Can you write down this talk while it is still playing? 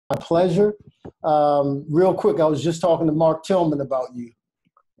pleasure. Real quick, I was just talking to Mark Tillman about you.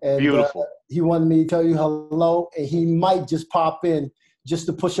 And Beautiful. He wanted me to tell you hello, and he might just pop in just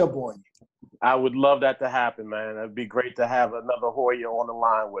to push up on you. I would love that to happen, man. It'd be great to have another Hoya on the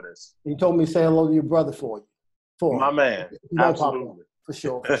line with us. He told me to say hello to your brother for you. My man. Absolutely. For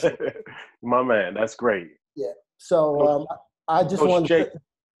sure. For sure. My man. That's great. Yeah. So I just wanted to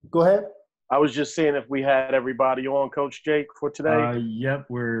go ahead. I was just seeing if we had everybody on, Coach Jake, for today. Yep,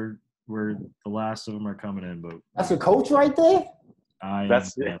 we're the last of them are coming in, but that's a coach right there.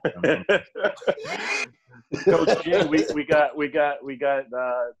 That's it. Coach G, we got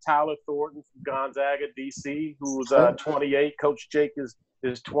Tyler Thornton from Gonzaga, DC, who's 28. Coach Jake is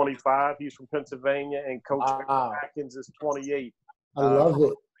 25. He's from Pennsylvania, and Coach Atkins is 28. I love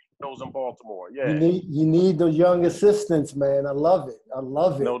it. Those in Baltimore. Yeah. You need those young assistants, man. I love it.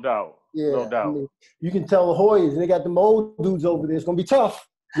 No doubt. Yeah. No doubt. I mean, you can tell the Hoyas, they got them old dudes over there. It's gonna be tough.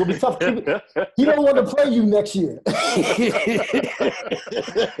 It'll be tough. He don't want to play you next year. Hey,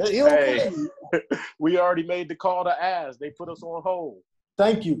 we already made the call to ask. They put us on hold.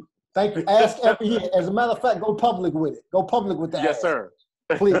 Thank you. Ask every year. As a matter of fact, go public with it. Go public with that. Yes, sir.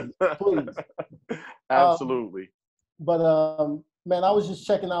 Please. Absolutely. Man, I was just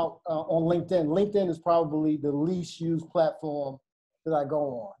checking out on LinkedIn. LinkedIn is probably the least used platform that I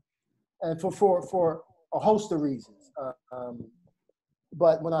go on, and for a host of reasons.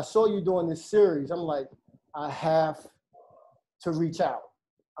 But when I saw you doing this series, I'm like, I have to reach out.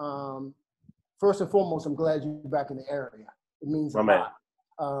 First and foremost, I'm glad you're back in the area. It means a lot.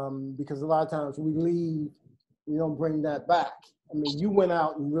 Because a lot of times we leave, we don't bring that back. I mean, you went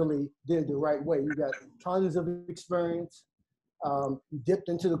out and really did the right way. You got tons of experience. You dipped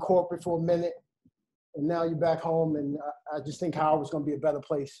into the corporate for a minute, and now you're back home. And I just think Howard's going to be a better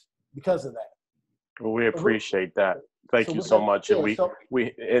place because of that. Well, we appreciate that. Thank you so much.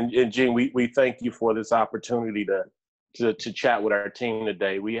 And Gene, we thank you for this opportunity to chat with our team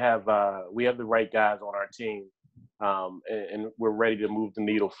today. We have the right guys on our team, and we're ready to move the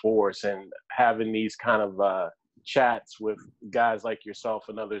needle for us. And having these kind of chats with guys like yourself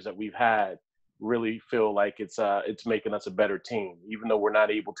and others that we've had really feel like it's making us a better team. Even though we're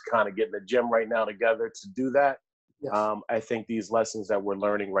not able to kind of get in the gym right now together to do that, yes. I think these lessons that we're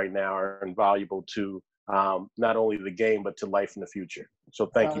learning right now are invaluable to not only the game, but to life in the future. So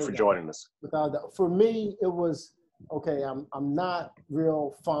thank you for joining us. Without doubt. For me, it was, okay, I'm not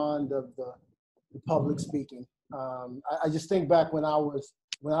real fond of the public speaking. I just think back when I was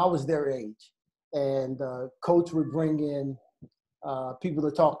their age, and coach would bring in people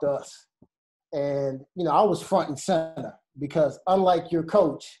to talk to us. And, I was front and center because unlike your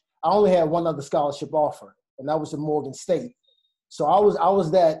coach, I only had one other scholarship offer, and that was at Morgan State. So I was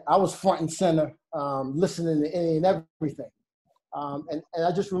front and center, listening to any and everything. And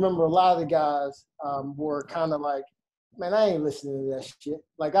I just remember a lot of the guys were kind of like, man, I ain't listening to that shit.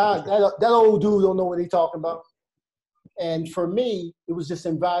 Like that old dude don't know what he's talking about. And for me, it was just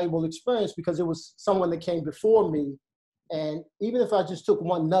invaluable experience because it was someone that came before me. And even if I just took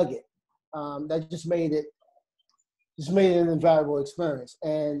one nugget, that just made it an invaluable experience.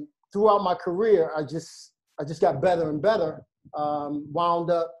 And throughout my career, I just got better and better. Wound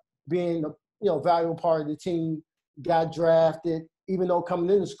up being a valuable part of the team, got drafted, even though coming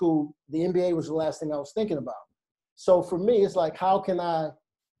into school, the NBA was the last thing I was thinking about. So for me, it's like, how can I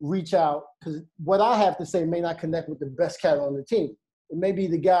reach out? Because what I have to say may not connect with the best cat on the team. It may be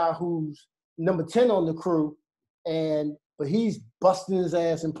the guy who's number 10 on the crew, but he's busting his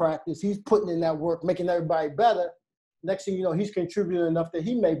ass in practice. He's putting in that work, making everybody better. Next thing you know, he's contributing enough that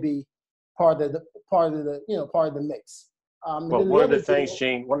he may be part of the mix. Well, one of the things,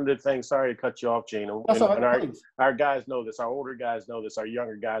 Gene, sorry to cut you off, Gene, and our guys know this, our older guys know this, our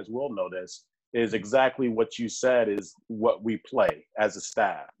younger guys will know this, is exactly what you said is what we play as a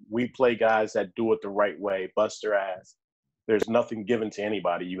staff. We play guys that do it the right way, bust their ass. There's nothing given to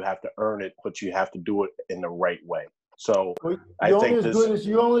anybody. You have to earn it, but you have to do it in the right way. So you're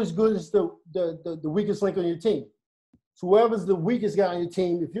only as good as the weakest link on your team. So whoever's the weakest guy on your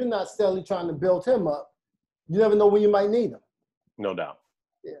team, if you're not steadily trying to build him up, you never know when you might need him. No doubt.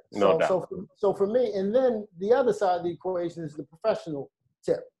 Yeah. No doubt. So for me, and then the other side of the equation is the professional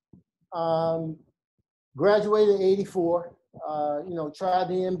tip. Graduated in '84. Tried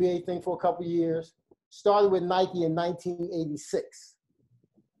the NBA thing for a couple of years. Started with Nike in 1986.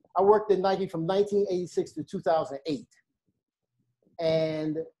 I worked at Nike from 1986 to 2008.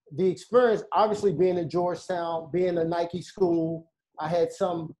 And the experience, obviously being in Georgetown, being a Nike school, I had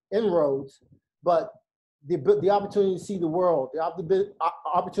some inroads, but the opportunity to see the world, the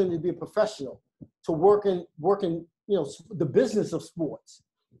opportunity to be a professional, to work in the business of sports,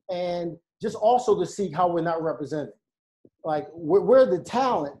 and just also to see how we're not represented. Like we're the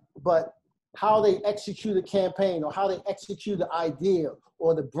talent, but how they execute a campaign or how they execute the idea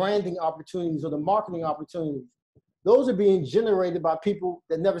or the branding opportunities or the marketing opportunities, those are being generated by people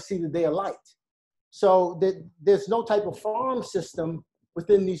that never see the day of light. So there's no type of farm system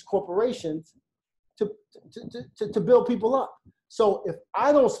within these corporations to build people up. So if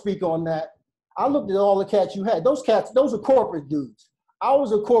I don't speak on that, I looked at all the cats you had. Those cats, those are corporate dudes. I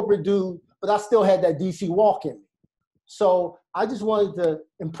was a corporate dude, but I still had that DC walk in me. So I just wanted to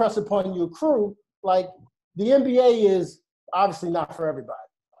impress upon your crew, like the NBA is obviously not for everybody,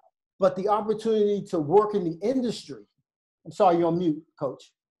 but the opportunity to work in the industry. I'm sorry, you're on mute,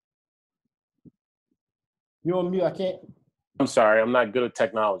 Coach. You're on mute, I can't. I'm sorry, I'm not good at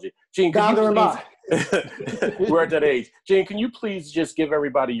technology. Gene, Neither am I. We're at that age. Gene, can you please just give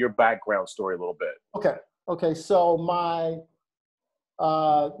everybody your background story a little bit? Okay. So my,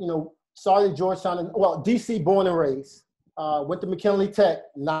 started at Georgetown, DC born and raised. Went to McKinley Tech,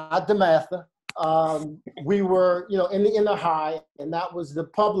 not DeMatha. We were, in the high, and that was the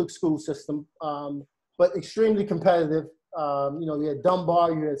public school system, but extremely competitive. You had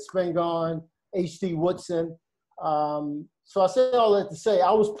Dunbar, you had Spingarn, H.D. Woodson. So I say all that to say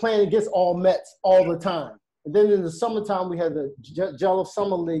I was playing against all Mets all the time. And then in the summertime, we had the Jello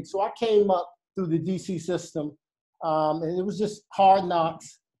Summer League. So I came up through the DC system, and it was just hard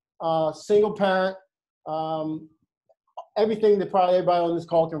knocks, single parent, everything that probably everybody on this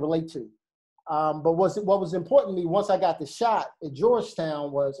call can relate to. But what was important to me once I got the shot at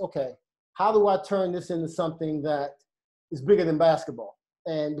Georgetown was, okay, how do I turn this into something that is bigger than basketball?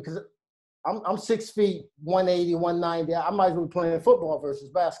 And because I'm 6 feet, 180, 190, I might as well be playing football versus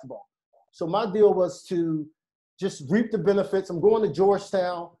basketball. So my deal was to just reap the benefits. I'm going to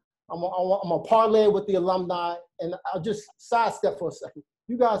Georgetown. I'm a parlay with the alumni. And I'll just sidestep for a second.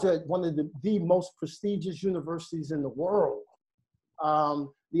 You guys are at one of the most prestigious universities in the world.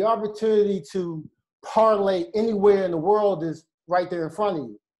 The opportunity to parlay anywhere in the world is right there in front of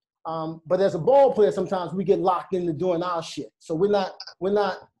you. But as a ball player, sometimes we get locked into doing our shit. So we're not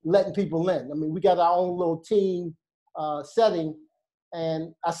letting people in. I mean, we got our own little team setting.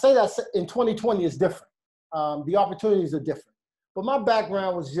 And I say that in 2020 is different. The opportunities are different. But my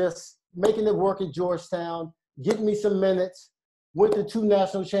background was just making it work at Georgetown, getting me some minutes, went to 2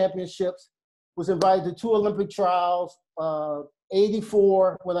 national championships, was invited to 2 Olympic trials,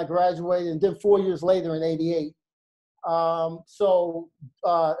 84 when I graduated, and then 4 years later in 88. Had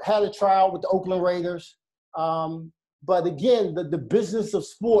a trial with the Oakland Raiders. But again, the business of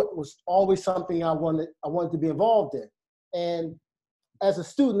sport was always something I wanted to be involved in. And as a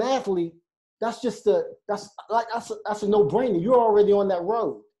student athlete, that's a no-brainer. You're already on that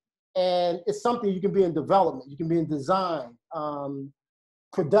road. And it's something you can be in development, you can be in design,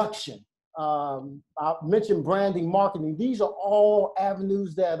 production. I mentioned branding, marketing. These are all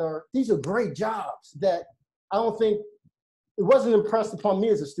avenues these are great jobs that I don't think, it wasn't impressed upon me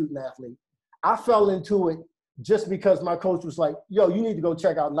as a student athlete. I fell into it just because my coach was like, yo, you need to go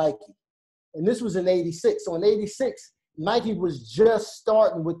check out Nike. And this was in 86. So in 86, Nike was just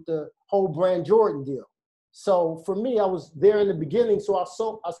starting with the whole Brand Jordan deal. So for me, I was there in the beginning. So I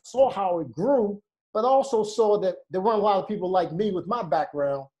saw how it grew, but also saw that there weren't a lot of people like me with my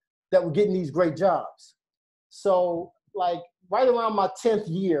background that were getting these great jobs. So like right around my 10th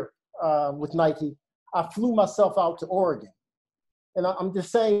year with Nike, I flew myself out to Oregon. And I'm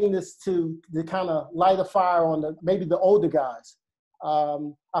just saying this to kind of light a fire on maybe the older guys.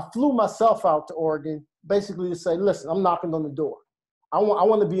 I flew myself out to Oregon basically to say, listen, I'm knocking on the door. I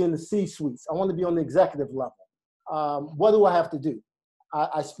want to be in the C-suites. I want to be on the executive level. What do I have to do?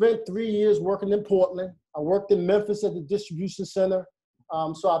 I spent 3 years working in Portland. I worked in Memphis at the distribution center.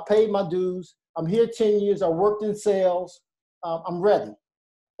 So I paid my dues. I'm here 10 years. I worked in sales. I'm ready.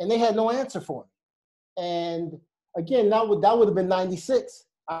 And they had no answer for me. And again, that would have been 96.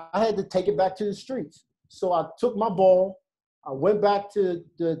 I had to take it back to the streets. So I took my ball. I went back to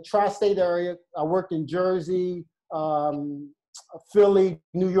the tri-state area. I worked in Jersey, Philly,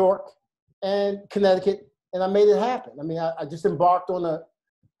 New York, and Connecticut, and I made it happen. I mean, I just embarked on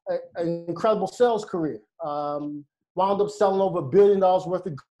an incredible sales career. Wound up selling over $1 billion worth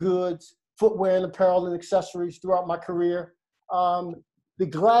of goods, footwear and apparel and accessories throughout my career. The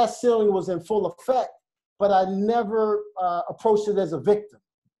glass ceiling was in full effect, but I never approached it as a victim.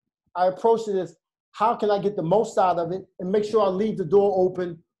 I approached it as, how can I get the most out of it and make sure I leave the door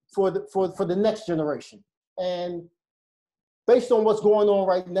open for the next generation? And based on what's going on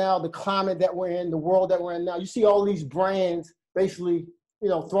right now, the climate that we're in, the world that we're in now, you see all these brands basically,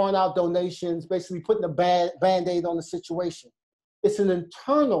 throwing out donations, basically putting a Band-Aid on the situation. it's an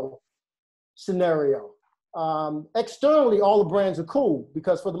internal scenario. Externally, all the brands are cool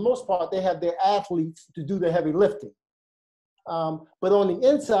because for the most part, they have their athletes to do the heavy lifting. But on the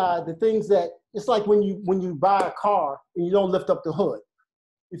inside, the things that, it's like when you buy a car and you don't lift up the hood.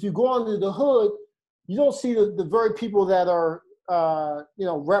 If you go under the hood, you don't see the very people that are,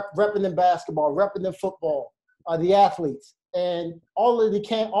 repping in basketball, repping in football, the athletes. And all of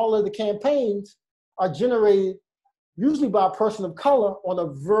the campaigns are generated usually by a person of color on a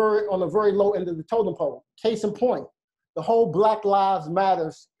very low end of the totem pole. Case in point, the whole Black Lives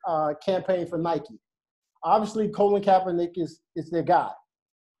Matters campaign for Nike. Obviously, Colin Kaepernick is their guy.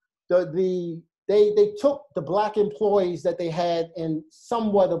 They took the black employees that they had in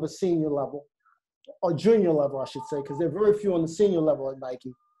somewhat of a senior level, or junior level, I should say, because there are very few on the senior level at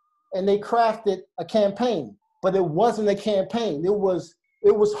Nike, and they crafted a campaign. But it wasn't a campaign. It was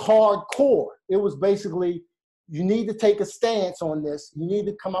hardcore. It was basically, you need to take a stance on this. You need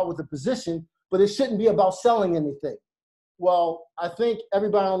to come out with a position, but it shouldn't be about selling anything. Well, I think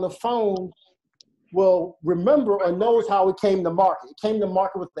everybody on the phone will remember or knows how it came to market. It came to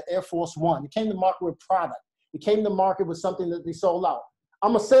market with the Air Force One. It came to market with product. It came to market with something that they sold out.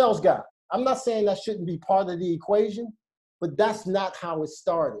 I'm a sales guy. I'm not saying that shouldn't be part of the equation, but that's not how it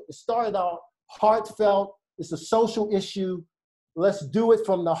started. It started out heartfelt. It's a social issue. Let's do it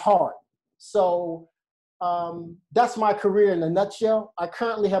from the heart. So that's my career in a nutshell. I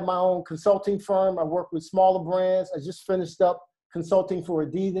currently have my own consulting firm. I work with smaller brands. I just finished up consulting for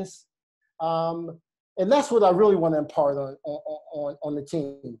Adidas. And that's what I really want to impart on the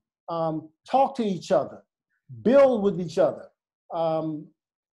team. Talk to each other, build with each other.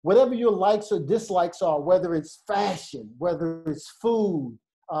 Whatever your likes or dislikes are, whether it's fashion, whether it's food,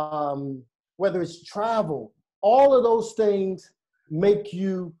 whether it's travel, all of those things make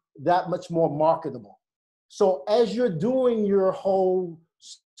you that much more marketable. So as you're doing your whole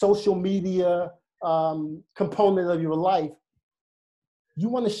social media component of your life, you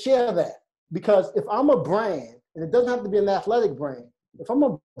want to share that. Because if I'm a brand, and it doesn't have to be an athletic brand, if I'm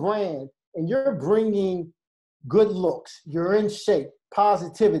a brand and you're bringing good looks, you're in shape,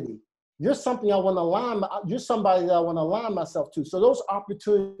 positivity, you're something I want to align, you're somebody that I want to align myself to. So those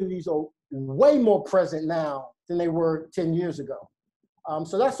opportunities are way more present now than they were 10 years ago.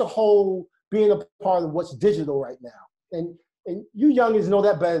 So that's the whole being a part of what's digital right now. And you youngins know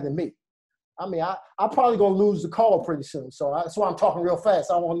that better than me. I mean, I'm probably going to lose the call pretty soon. So that's why I'm talking real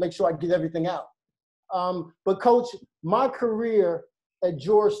fast. I want to make sure I get everything out. But Coach, my career at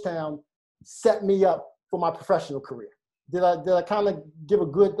Georgetown set me up for my professional career. Did I kind of give a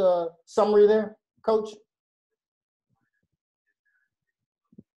good summary there, Coach?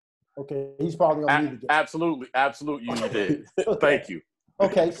 Okay, he's probably on mute again. Absolutely, you did. Thank you.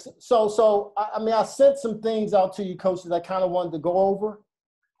 Okay, so I mean, I sent some things out to you, Coach, that I kind of wanted to go over.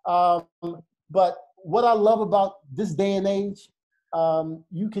 But what I love about this day and age,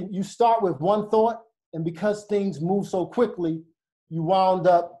 you start with one thought, and because things move so quickly, you wound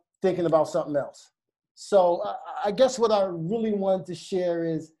up thinking about something else. So I guess what I really wanted to share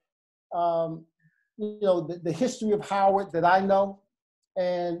is, the history of Howard that I know,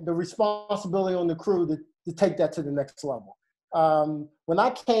 and the responsibility on the crew to take that to the next level. When I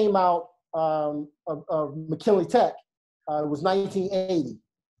came out of McKinley Tech, it was 1980.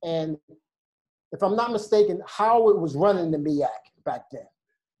 And if I'm not mistaken, Howard was running the MEAC back then.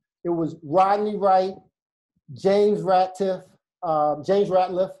 It was Rodney Wright, James Ratliff,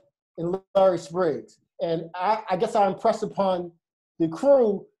 and Larry Spriggs. And I guess I impressed upon the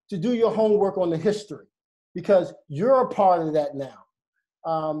crew to do your homework on the history, because you're a part of that now.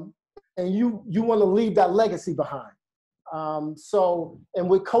 And you want to leave that legacy behind. And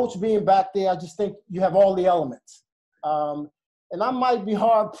with Coach being back there, I just think you have all the elements. And I might be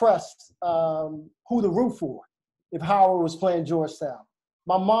hard pressed who to root for if Howard was playing Georgetown.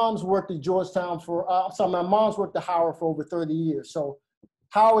 My mom's worked at Georgetown my mom's worked at Howard for over 30 years. So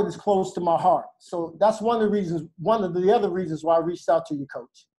Howard is close to my heart. So that's one of the other reasons why I reached out to you,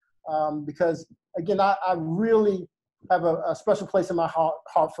 Coach. Because again, I really have a special place in my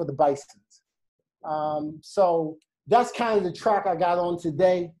heart for the Bisons. So that's kind of the track I got on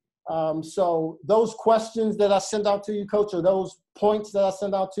today. So those questions that I sent out to you, Coach, or those points that I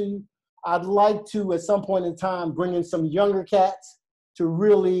sent out to you, I'd like to, at some point in time, bring in some younger cats to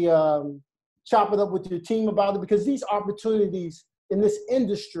really chop it up with your team about it, because these opportunities in this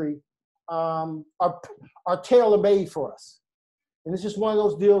industry are tailor-made for us. And it's just one of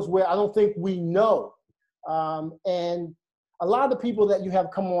those deals where I don't think we know. And a lot of the people that you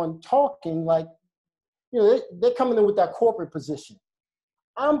have come on talking, like, they're coming in with that corporate position.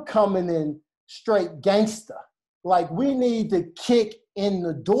 I'm coming in straight gangster. like we need to kick in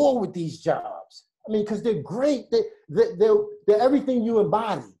the door with these jobs. I mean, because they're great. They're everything you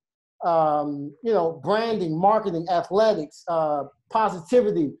embody. You know, branding, marketing, athletics,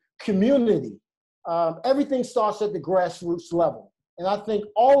 positivity, community. Everything starts at the grassroots level. And I think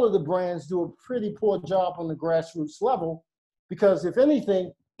all of the brands do a pretty poor job on the grassroots level because, if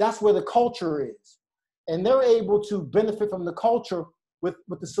anything, that's where the culture is. And they're able to benefit from the culture with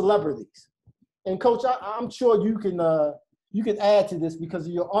the celebrities. And Coach, I'm sure you can add to this because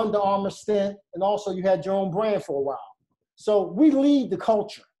of your Under Armour stint, and also you had your own brand for a while. So we lead the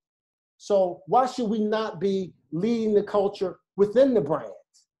culture. So why should we not be leading the culture within the brands?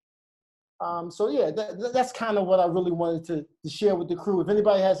 So yeah, that's kind of what I really wanted to share with the crew. If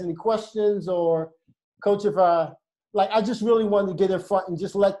anybody has any questions, or Coach, if I just really wanted to get in front and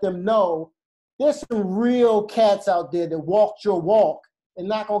just let them know there's some real cats out there that walked your walk and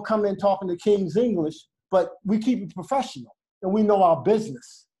not gonna come in talking to King's English, but we keep it professional and we know our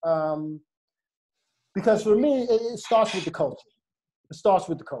business. Because for me, it starts with the culture. It starts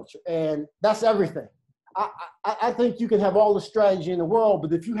with the culture, and that's everything. I think you can have all the strategy in the world,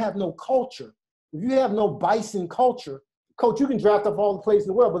 but if you have no culture, if you have no bison culture, Coach, you can draft up all the plays in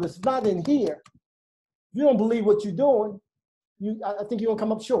the world, but if it's not in here, if you don't believe what you're doing, I think you're gonna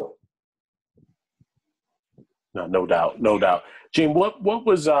come up short. No doubt, no doubt. Gene, what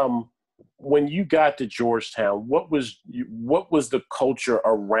was when you got to Georgetown? What was the culture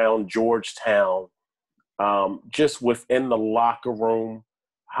around Georgetown? Just within the locker room,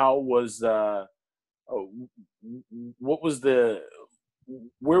 how was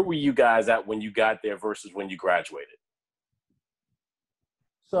where were you guys at when you got there versus when you graduated?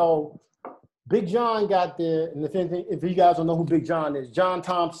 So Big John got there, and if you guys don't know who Big John is, John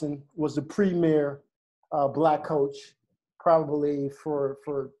Thompson was the premier black coach probably for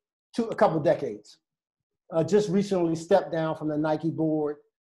a couple of decades. Just recently stepped down from the Nike board,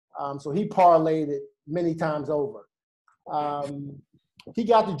 so he parlayed it many times over. He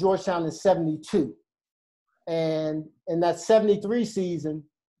got to Georgetown in '72. And in that '73 season,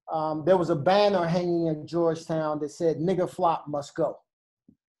 there was a banner hanging at Georgetown that said, "Nigger flop must go."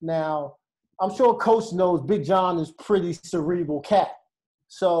 Now, I'm sure Coach knows Big John is pretty cerebral cat.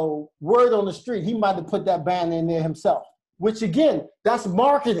 So word on the street, he might have put that banner in there himself, which again, that's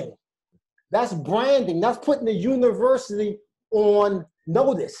marketing. That's branding. That's putting the university on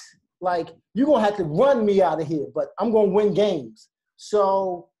notice. Like, you're going to have to run me out of here, but I'm going to win games.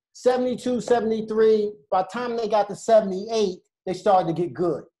 So 72, 73, by the time they got to 78, they started to get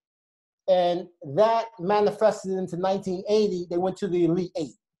good. And that manifested into 1980. They went to the Elite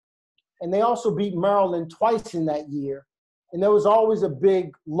Eight. And they also beat Maryland twice in that year. And there's always a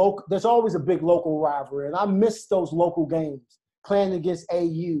big local rivalry. And I miss those local games, playing against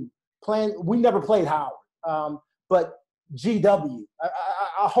AU. We never played Howard, but GW.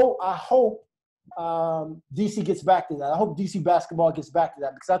 I hope DC gets back to that. I hope DC basketball gets back to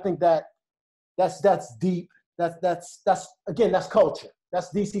that, because I think that's deep. That's culture. That's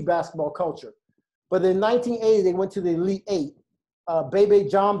DC basketball culture. But in 1980, they went to the Elite Eight.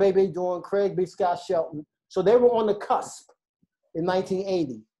 John Bebe Dorn, Craig Big Scott Shelton. So they were on the cusp in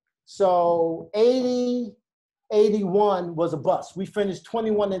 1980. So 80, 81 was a bust. We finished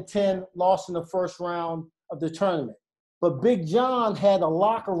 21-10, lost in the first round of the tournament. But Big John had a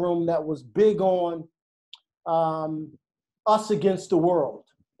locker room that was big on us against the world.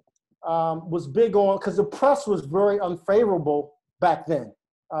 Was big on, because the press was very unfavorable back then,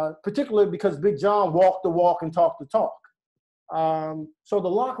 particularly because Big John walked the walk and talked the talk. So the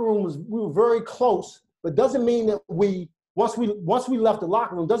locker room we were very close, but doesn't mean that once we left the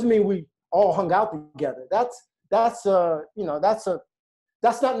locker room, doesn't mean we all hung out together. That's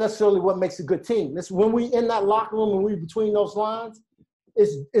not necessarily what makes a good team. It's when we in that locker room and we between those lines,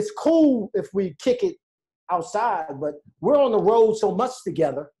 it's cool if we kick it outside, but we're on the road so much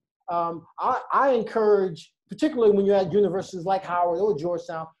together. I encourage, particularly when you're at universities like Howard or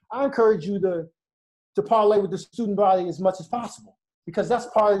Georgetown, I encourage you to parlay with the student body as much as possible, because that's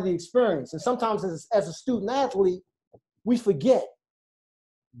part of the experience. And sometimes as a student athlete, we forget.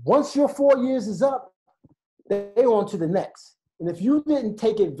 Once your 4 years is up, they're on to the next. And if you didn't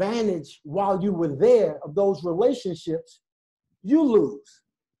take advantage while you were there of those relationships, you lose.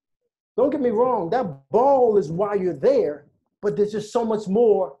 Don't get me wrong, that ball is why you're there, but there's just so much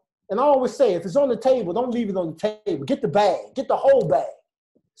more. And I always say, if it's on the table, don't leave it on the table. Get the bag, get the whole bag.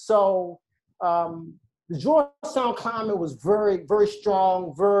 So the Georgetown climate was very, very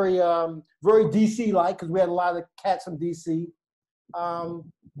strong, very DC-like, because we had a lot of cats from DC.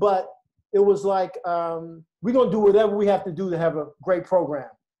 But it was like, we're going to do whatever we have to do to have a great program.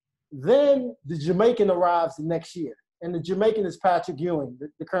 Then the Jamaican arrives the next year. And the Jamaican is Patrick Ewing,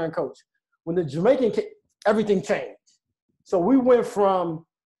 the current coach. When the Jamaican came, everything changed. So we went from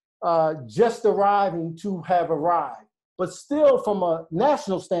just arriving to have arrived. But still, from a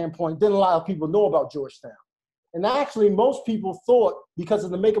national standpoint, didn't a lot of people know about Georgetown. And actually, most people thought, because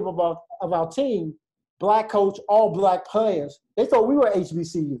of the makeup of our team, black coach, all black players, they thought we were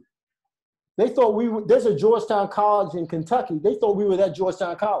HBCU. They thought there's a Georgetown College in Kentucky. They thought we were at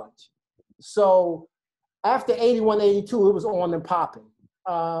Georgetown College. So after 81, 82, it was on and popping.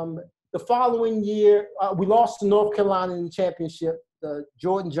 The following year, we lost to North Carolina in the championship, the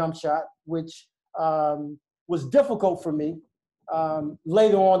Jordan jump shot, which was difficult for me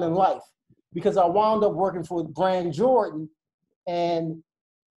later on in life because I wound up working for Brand Jordan. And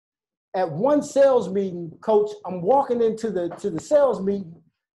at one sales meeting, Coach, I'm walking into the sales meeting.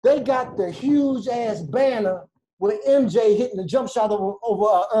 They got the huge ass banner with MJ hitting the jump shot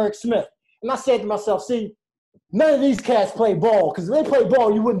over Eric Smith. And I said to myself, see, none of these cats play ball, because if they play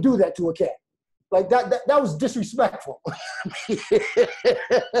ball, you wouldn't do that to a cat. Like that was disrespectful.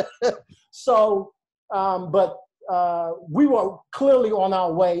 So, but we were clearly on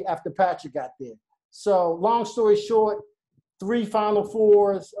our way after Patrick got there. So long story short, 3 Final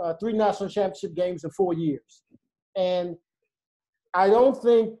Fours, 3 national championship games in 4 years. And I don't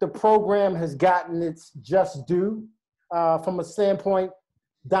think the program has gotten its just due from a standpoint,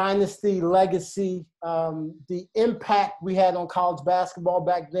 dynasty, legacy, the impact we had on college basketball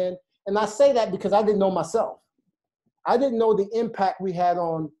back then. And I say that because I didn't know myself. I didn't know the impact we had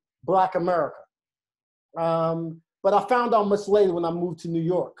on Black America. But I found out much later when I moved to New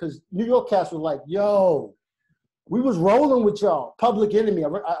York, because New York cats were like, yo, we was rolling with y'all, Public Enemy.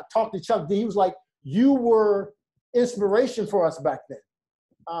 I talked to Chuck D. He was like, you were inspiration for us back then.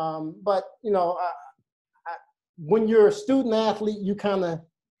 But, you know, when you're a student athlete, you kind of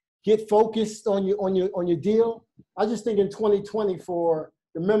get focused on your deal. I just think in 2020 for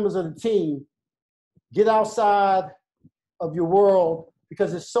the members of the team, get outside of your world,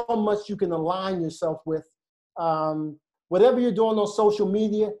 because there's so much you can align yourself with. Whatever you're doing on social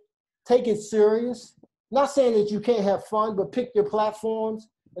media, take it serious. Not saying that you can't have fun, but pick your platforms,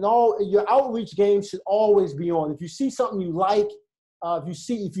 and all your outreach games should always be on. If you see something you like,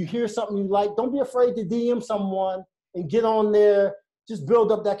 if you hear something you like, don't be afraid to DM someone and get on there. Just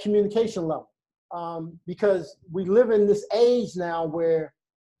build up that communication level, because we live in this age now where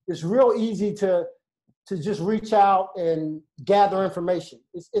it's real easy to just reach out and gather information.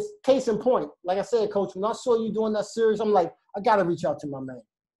 It's case in point. Like I said, Coach, when I saw you doing that series, I'm like, I got to reach out to my man.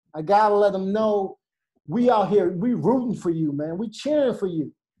 I got to let him know we out here, we rooting for you, man. We cheering for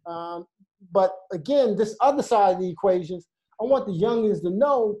you. But again, this other side of the equations, I want the youngins to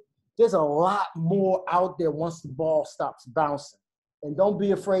know there's a lot more out there once the ball stops bouncing. And don't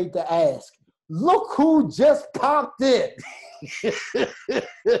be afraid to ask. Look who just popped in.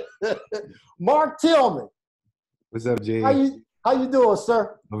 Mark Tillman. What's up, Jay? How you doing,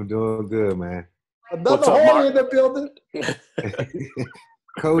 sir? I'm doing good, man. Another Horny in the building.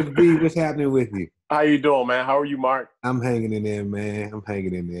 Coach B, what's happening with you? How you doing, man? How are you, Mark? I'm hanging in there, man. I'm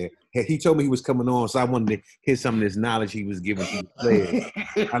hanging in there. He told me he was coming on, so I wanted to hear some of this knowledge he was giving to the players.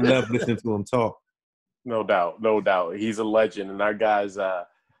 I love listening to him talk. No doubt, no doubt. He's a legend, and our guys. I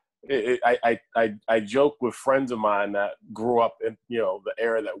joke with friends of mine that grew up in the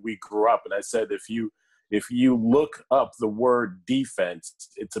era that we grew up, and I said if you look up the word defense,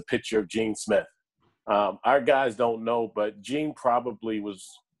 it's a picture of Gene Smith. Our guys don't know, but Gene probably was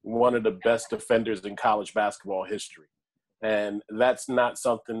one of the best defenders in college basketball history, and that's not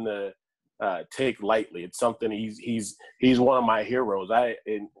something to take lightly. It's something he's one of my heroes. A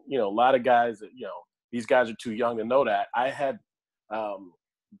lot of guys, these guys are too young to know that. I had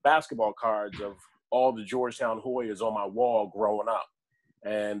basketball cards of all the Georgetown Hoyas on my wall growing up,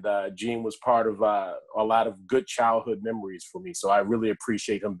 and Gene was part of a lot of good childhood memories for me. So I really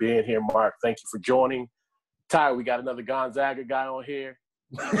appreciate him being here. Mark, thank you for joining. Ty, we got another Gonzaga guy on here.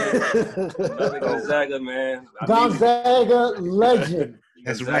 Another Gonzaga, man. Gonzaga legend.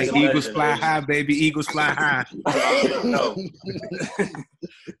 That's right. Eagles fly high, baby. Eagles fly high. No.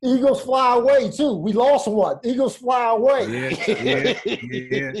 Eagles fly away, too. We lost one. Eagles fly away.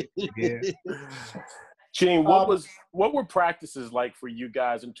 Yeah. Gene, what were practices like for you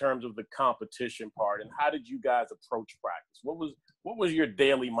guys in terms of the competition part, and how did you guys approach practice? What was your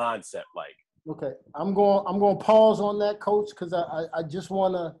daily mindset like? Okay, I'm going to pause on that, Coach, because I just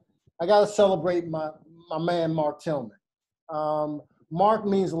I got to celebrate my man Mark Tillman. Mark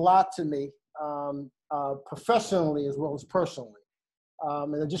means a lot to me, professionally as well as personally.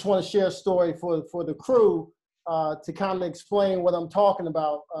 And I just want to share a story for the crew. to kind of explain what I'm talking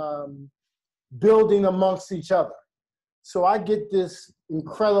about, building amongst each other. So I get this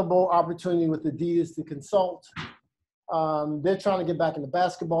incredible opportunity with Adidas to consult. They're trying to get back in the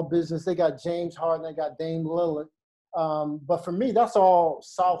basketball business. They got James Harden, they got Dame Lillard. But for me, that's all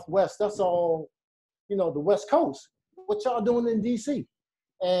Southwest. That's all, you know, the West Coast. What y'all doing in DC?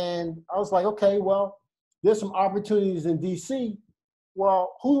 And I was like, okay, well, there's some opportunities in DC.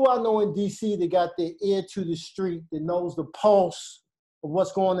 Well, who do I know in DC that got their ear to the street, that knows the pulse of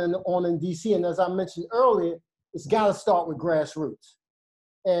what's going on in DC? And as I mentioned earlier, it's got to start with grassroots.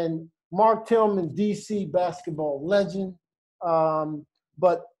 And Mark Tillman, DC basketball legend,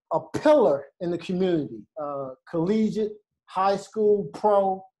 but a pillar in the community, collegiate, high school,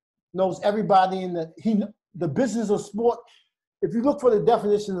 pro, knows everybody in the business of sport. If you look for the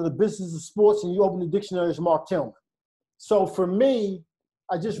definition of the business of sports and you open the dictionary, it's Mark Tillman. So for me,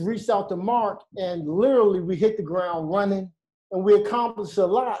 I just reached out to Mark and literally we hit the ground running and we accomplished a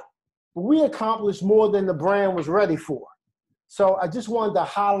lot, but we accomplished more than the brand was ready for. So I just wanted to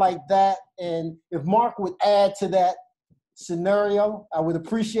highlight that. And if Mark would add to that scenario, I would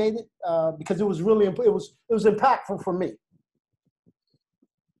appreciate it because it was really, it was impactful for me.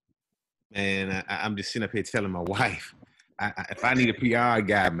 Man, I'm just sitting up here telling my wife, if I need a PR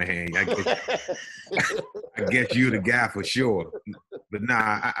guy, man, I guess you're the guy for sure. But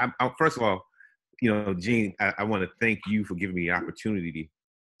nah, I first of all, you know, Gene, I want to thank you for giving me the opportunity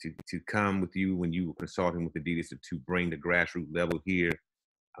to come with you when you were consulting with Adidas to bring the grassroots level here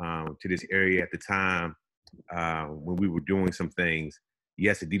to this area at the time when we were doing some things.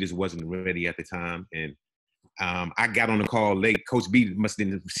 Yes, Adidas wasn't ready at the time, and I got on the call late. Coach B must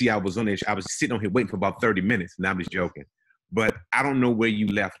didn't see I was on there. I was sitting on here waiting for about 30 minutes, and I'm just joking. But I don't know where you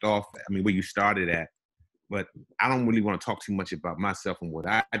left off. I mean, where you started at. But I don't really want to talk too much about myself and what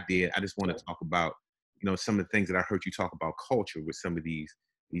I did. I just want to talk about, you know, some of the things that I heard you talk about culture with some of these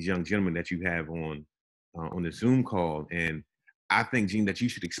young gentlemen that you have on the Zoom call. And I think, Gene, that you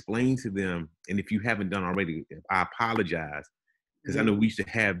should explain to them, and if you haven't done already, I apologize, because I know we used to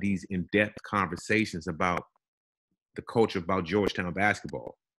have these in-depth conversations about the culture about Georgetown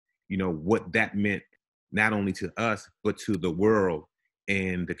basketball, you know, what that meant not only to us, but to the world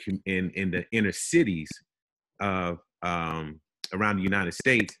and in the inner cities of around the United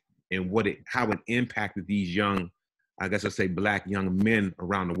States, and how it impacted these young, I guess I'll say Black young men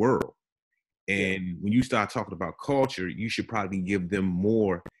around the world. And when you start talking about culture, you should probably give them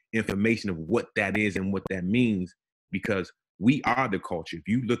more information of what that is and what that means, because we are the culture. If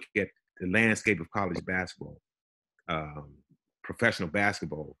you look at the landscape of college basketball, professional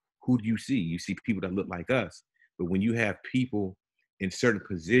basketball, who do you see? You see people that look like us. But when you have people in certain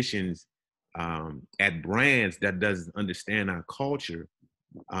positions at brands that doesn't understand our culture,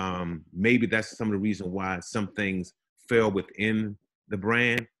 maybe that's some of the reason why some things fail within the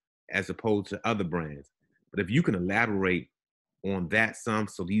brand as opposed to other brands. But if you can elaborate on that some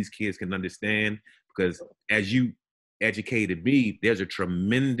so these kids can understand, because as you educated me, there's a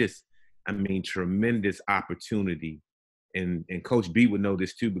tremendous opportunity. And Coach B would know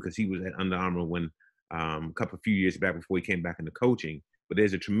this too, because he was at Under Armour when a few years back before he came back into coaching. But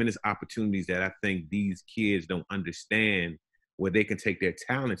there's a tremendous opportunities that I think these kids don't understand, where they can take their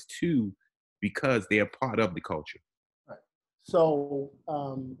talents to, because they're part of the culture. Right. So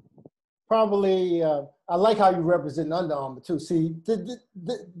probably I like how you represent Under Armour too. See,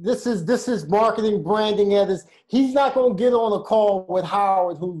 this is marketing, branding. He's not going to get on a call with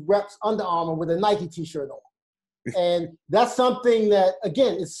Howard, who reps Under Armour, with a Nike T-shirt on. And that's something that,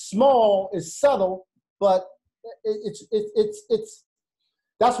 again, it's small, it's subtle, but it's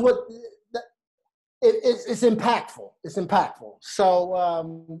impactful. It's impactful.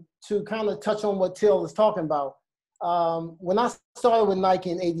 So to kind of touch on what Till is talking about, when I started with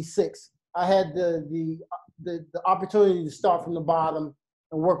Nike in '86, I had the opportunity to start from the bottom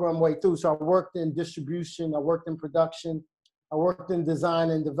and work my way through. So I worked in distribution, I worked in production, I worked in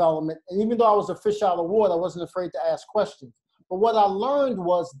design and development. And even though I was a fish out of water, I wasn't afraid to ask questions. But what I learned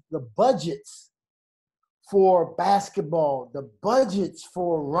was the budgets for basketball, the budgets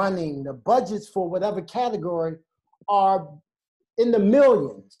for running, the budgets for whatever category are in the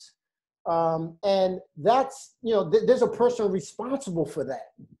millions. And that's, you know, there's a person responsible for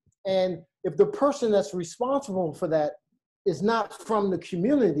that. And if the person that's responsible for that is not from the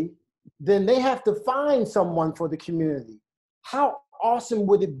community, then they have to find someone for the community. How awesome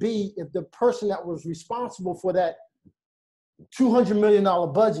would it be if the person that was responsible for that $200 million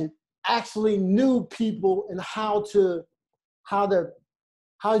budget actually knew people and how to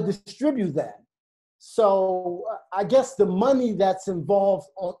distribute that? So I guess the money that's involved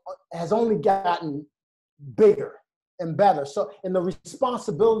has only gotten bigger and better. So, and the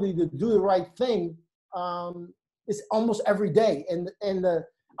responsibility to do the right thing is almost every day. And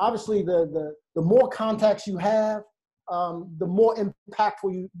obviously the more contacts you have, the more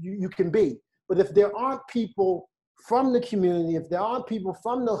impactful you can be. But if there aren't people from the community, if there aren't people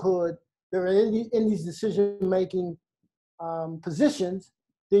from the hood that are in these decision-making positions,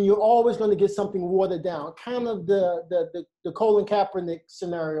 then you're always going to get something watered down. Kind of the Colin Kaepernick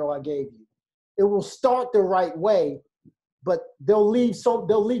scenario I gave you. It will start the right way, but they'll leave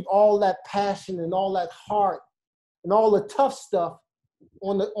all that passion and all that heart and all the tough stuff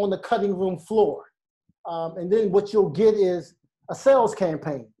on the cutting room floor. And then what you'll get is a sales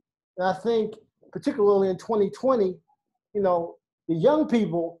campaign. And I think particularly in 2020, you know, the young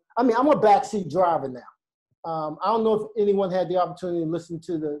people, I mean, I'm a backseat driver now. I don't know if anyone had the opportunity to listen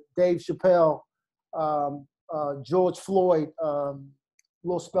to the Dave Chappelle, George Floyd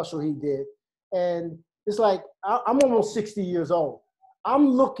little special he did. And it's like, I'm almost 60 years old. I'm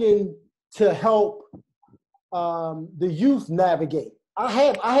looking to help the youth navigate. I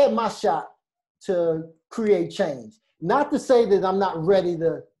had my shot to create change. Not to say that I'm not ready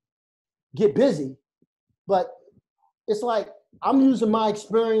to get busy, but it's like I'm using my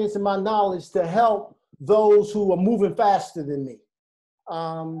experience and my knowledge to help those who are moving faster than me.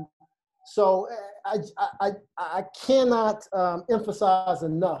 So I cannot emphasize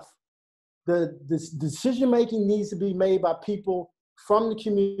enough the decision-making needs to be made by people from the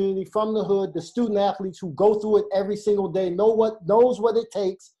community, from the hood, the student athletes who go through it every single day, knows what it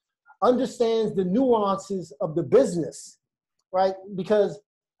takes, understands the nuances of the business, right? Because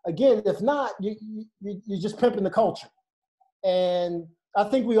again, if not, you're just pimping the culture. And I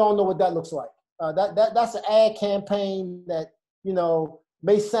think we all know what that looks like. That's an ad campaign that, you know,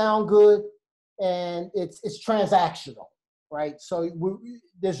 may sound good and it's transactional, right? So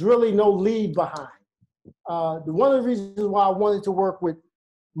there's really no lead behind. One of the reasons why I wanted to work with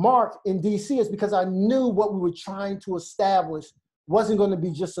Mark in DC is because I knew what we were trying to establish wasn't going to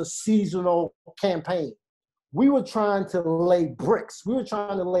be just a seasonal campaign. We were trying to lay bricks. We were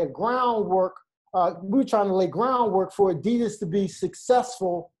trying to lay groundwork. We were trying to lay groundwork for Adidas to be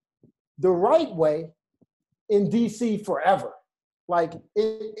successful the right way in DC forever. Like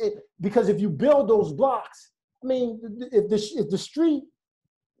because if you build those blocks, I mean, if the street,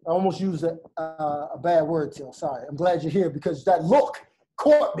 I almost used a bad word, Till. Sorry, I'm glad you're here because that look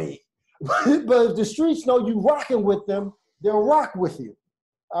caught me. But if the streets know you rocking with them, they'll rock with you.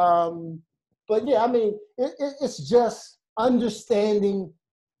 But yeah, I mean, it's just understanding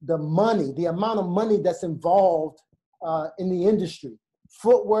the money, the amount of money that's involved in the industry.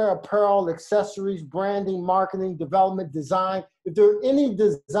 Footwear, apparel, accessories, branding, marketing, development, design. If there are any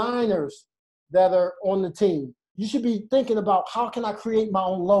designers that are on the team, you should be thinking about how can I create my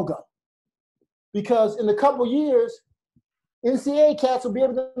own logo? Because in a couple of years, NCAA cats will be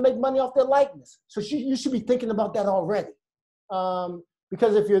able to make money off their likeness. So you should be thinking about that already.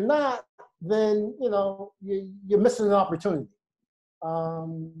 Because if you're not, then you know you're missing an opportunity.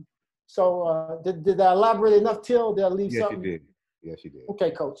 So did I elaborate enough, Till? Did I leave something? Yes, you did. Yes, you did.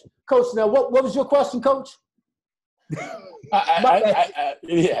 Okay, Coach. Coach, now what was your question, Coach?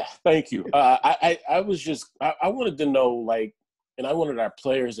 Yeah, thank you. I wanted to know, like, and I wanted our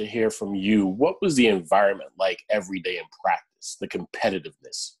players to hear from you. What was the environment like every day in practice? The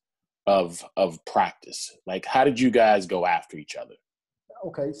competitiveness of practice. Like, how did you guys go after each other?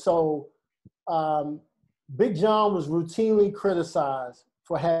 Okay, so Big John was routinely criticized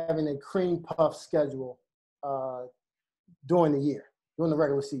for having a cream puff schedule during the year, during the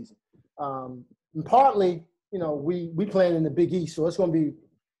regular season. And partly, you know, we playing in the Big East, so it's going to be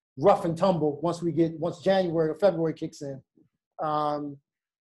rough and tumble once January or February kicks in.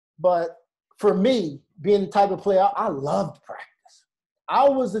 But for me, being the type of player, I loved practice. I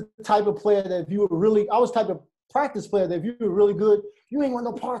was the type of player that I was the type of practice player that if you were really good, you ain't want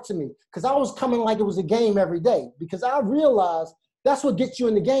no parts of me. Because I was coming like it was a game every day. Because I realized that's what gets you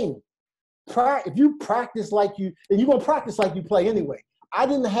in the game. If you practice like you, and you're going to practice like you play anyway. I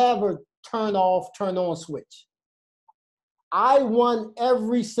didn't have a turn off, turn on switch. I won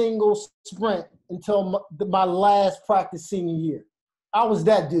every single sprint until my last practice senior year. I was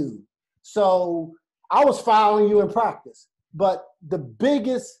that dude. So I was fouling you in practice. But the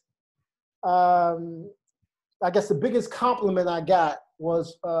biggest, I guess the biggest compliment I got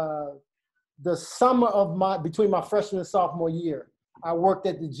was the summer between my freshman and sophomore year. I worked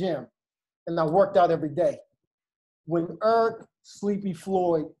at the gym and I worked out every day. When Eric Sleepy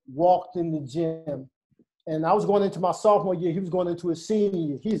Floyd walked in the gym, and I was going into my sophomore year, he was going into his senior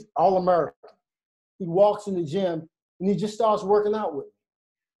year. He's All-American. He walks in the gym and he just starts working out with me.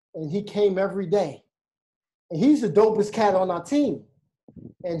 And he came every day. And he's the dopest cat on our team.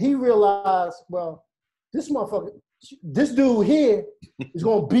 And he realized, well, this dude here is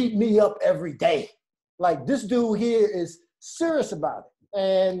going to beat me up every day. Like, this dude here is serious about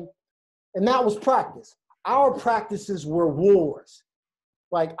it. And that was practice. Our practices were wars.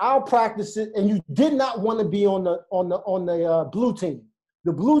 Like, our practices, and you did not want to be on the blue team.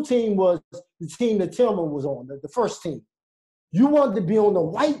 The blue team was the team that Tillman was on, the first team. You wanted to be on the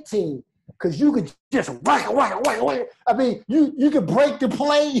white team because you could just whack. I mean, you could break the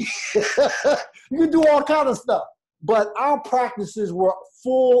play. You could do all kind of stuff. But our practices were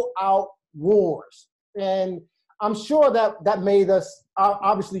full out wars. And I'm sure that made us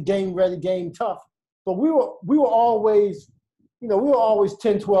obviously game ready, game tough. But we were always, we were always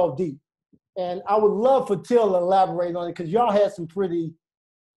 10, 12 deep. And I would love for Till to elaborate on it because y'all had some pretty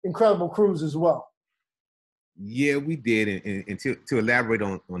incredible crews as well. Yeah, we did. And to elaborate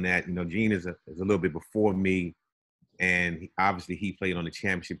on that, Gene is a little bit before me. And obviously he played on the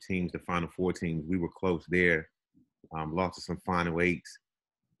championship teams, the Final Four teams. We were close there. Lost to some Final Eights.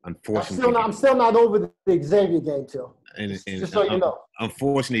 Unfortunately, I'm still not over the Xavier game, Till. And just so you know.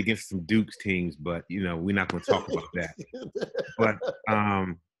 Unfortunately, against some Dukes teams, but we're not going to talk about that.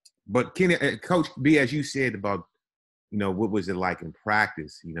 But Kenny, Coach B, as you said about what was it like in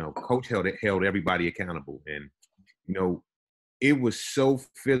practice? Coach held everybody accountable, and it was so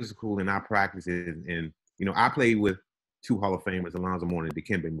physical in our practices. And I played with two Hall of Famers, Alonzo Mourning and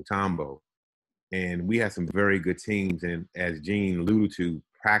Dikembe Mutombo, and we had some very good teams. And as Gene alluded to,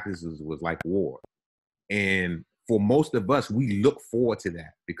 practices was like war. And for most of us, we look forward to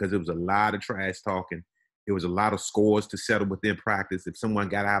that because there was a lot of trash talking. There was a lot of scores to settle within practice. If someone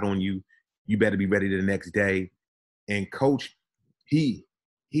got out on you, you better be ready the next day. And Coach, he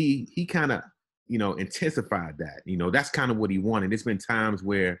kind of, intensified that. That's kind of what he wanted. There's been times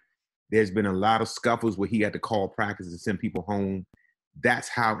where there's been a lot of scuffles where he had to call practice and send people home. That's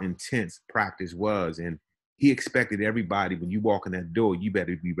how intense practice was. And he expected everybody, when you walk in that door, you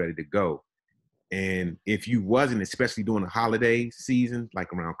better be ready to go. And if you wasn't, especially during the holiday season,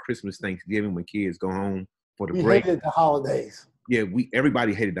 like around Christmas, Thanksgiving, when kids go home for the break. We hated the holidays. Yeah,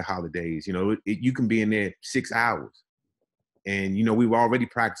 everybody hated the holidays. You can be in there 6 hours. And, we were already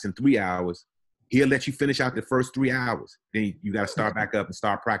practicing 3 hours. He'll let you finish out the first 3 hours. Then you got to start back up and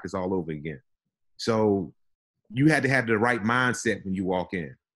start practice all over again. So you had to have the right mindset when you walk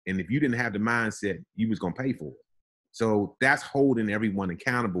in. And if you didn't have the mindset, you was going to pay for it. So that's holding everyone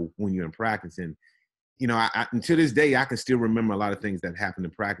accountable when you're in practice. And, until this day, I can still remember a lot of things that happened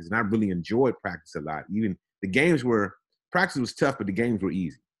in practice. And I really enjoyed practice a lot. Even the practice was tough, but the games were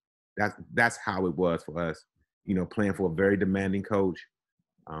easy. That's how it was for us, playing for a very demanding coach.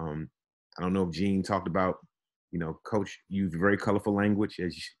 I don't know if Gene talked about, Coach used very colorful language.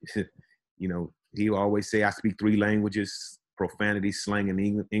 As he always say, I speak 3 languages, profanity, slang,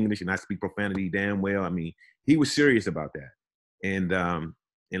 and English, and I speak profanity damn well. I mean, he was serious about that.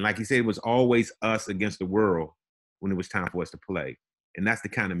 And like he said, it was always us against the world when it was time for us to play. And that's the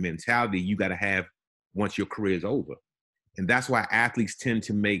kind of mentality you got to have once your career is over. And that's why athletes tend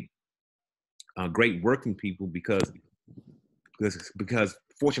to make great working people because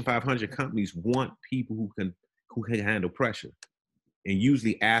Fortune 500 companies want people who can handle pressure. And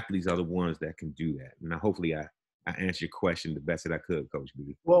usually athletes are the ones that can do that. And hopefully I answered your question the best that I could, Coach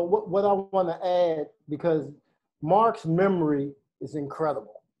B. Well, what I want to add, because Mark's memory is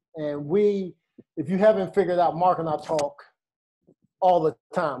incredible. And if you haven't figured out, Mark and I talk all the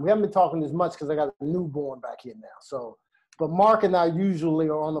time. We haven't been talking as much because I got a newborn back here now. So, but Mark and I usually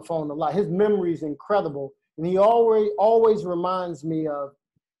are on the phone a lot. His memory is incredible. And he always reminds me of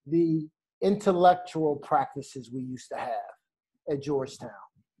the intellectual practices we used to have at Georgetown,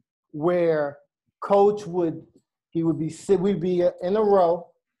 where Coach we'd be in a row,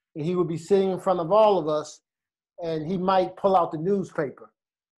 and he would be sitting in front of all of us, and he might pull out the newspaper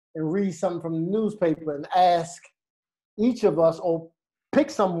and read something from the newspaper and ask each of us, or pick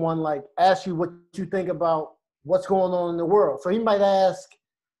someone, like ask you what you think about what's going on in the world. So he might ask,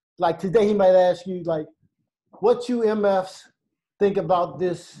 like today, he might ask you, like, what you MFs think about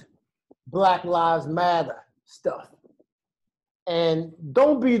this Black Lives Matter stuff. And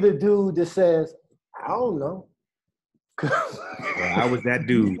don't be the dude that says, I don't know. Well, I was that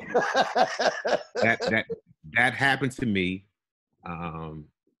dude. that happened to me.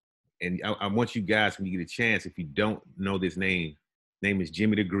 And I want you guys, when you get a chance, if you don't know this name is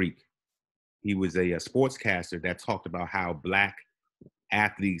Jimmy the Greek. He was a sportscaster that talked about how Black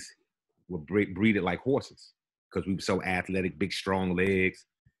athletes were breeded like horses because we were so athletic, big, strong legs.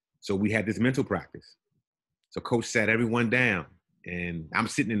 So we had this mental practice. So Coach sat everyone down, and I'm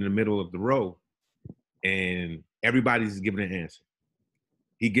sitting in the middle of the row. and everybody's giving an answer.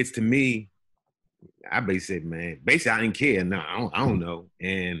 He gets to me, I basically said, man, basically I didn't care. No, I don't know.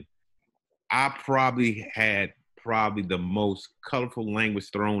 And I probably had the most colorful language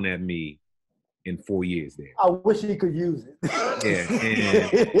thrown at me in 4 years there. I wish he could use it.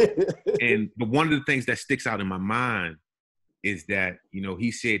 Yeah, but one of the things that sticks out in my mind is that, you know,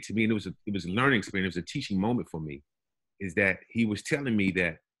 he said to me, and it was a learning experience, it was a teaching moment for me, is that he was telling me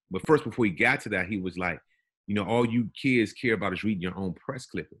that, but first before he got to that, he was like, you know, all you kids care about is reading your own press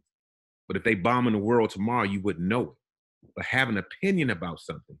clippings. But if they bomb in the world tomorrow, you wouldn't know it. But have an opinion about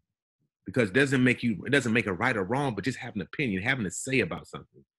something, because it doesn't make it right or wrong, but just have an opinion, having to say about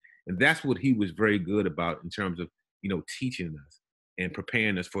something. And that's what he was very good about in terms of, you know, teaching us and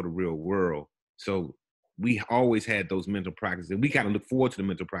preparing us for the real world. So we always had those mental practices. And we kind of look forward to the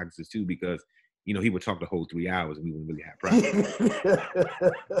mental practices too, because, you know, he would talk the whole 3 hours and we wouldn't really have practice.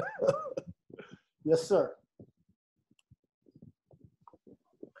 Yes, sir.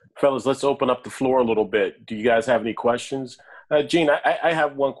 Fellas, let's open up the floor a little bit. Do you guys have any questions? Gene, I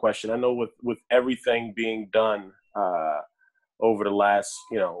have one question. I know with everything being done over the last,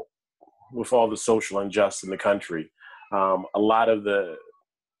 you know, with all the social unrest in the country, a lot of the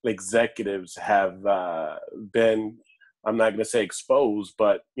executives have been, I'm not going to say exposed,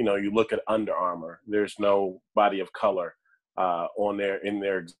 but, you know, you look at Under Armour, there's no body of color in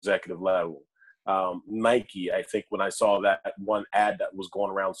their executive level. Nike, I think when I saw that one ad that was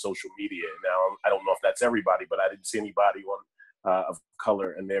going around social media, now I don't know if that's everybody, but I didn't see anybody of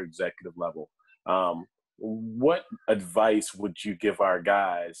color in their executive level. What advice would you give our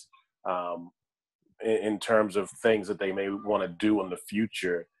guys in terms of things that they may want to do in the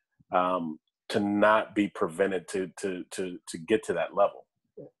future to not be prevented to get to that level?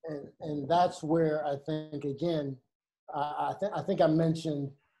 And that's where I think, again, I think I mentioned,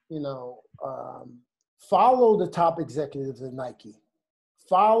 you know, follow the top executives at Nike.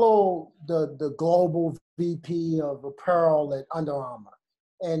 Follow the global VP of apparel at Under Armour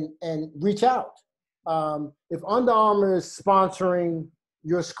and reach out. If Under Armour is sponsoring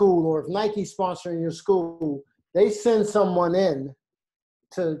your school, or if Nike's sponsoring your school, they send someone in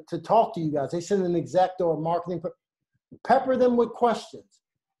to talk to you guys. They send an exec or a marketing, pepper them with questions.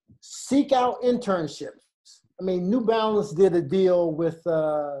 Seek out internships. I mean, New Balance did a deal with,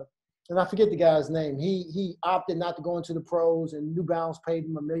 and I forget the guy's name. He opted not to go into the pros, and New Balance paid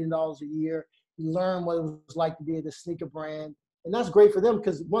him $1 million a year. He learned what it was like to be at a sneaker brand. And that's great for them,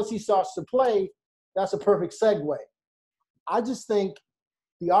 because once he starts to play, that's a perfect segue. I just think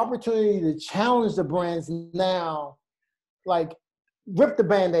the opportunity to challenge the brands now, like, rip the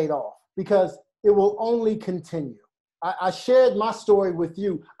Band-Aid off, because it will only continue. I shared my story with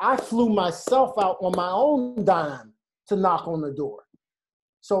you. I flew myself out on my own dime to knock on the door.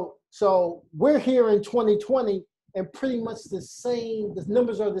 So we're here in 2020, and pretty much the same, the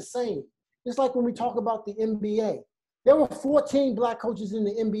numbers are the same. It's like when we talk about the NBA. There were 14 black coaches in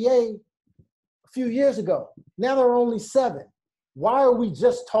the NBA a few years ago. Now there are only 7. Why are we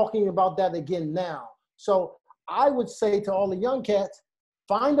just talking about that again now? So I would say to all the young cats,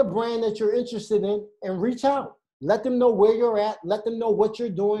 find a brand that you're interested in and reach out. Let them know where you're at. Let them know what you're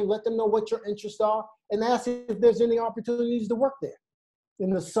doing. Let them know what your interests are, and ask if there's any opportunities to work there.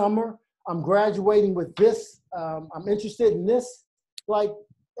 In the summer, I'm graduating with this. I'm interested in this. Like,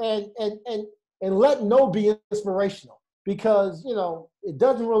 and let no be inspirational, because, you know, it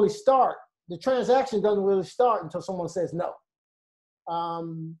doesn't really start. The transaction doesn't really start until someone says no.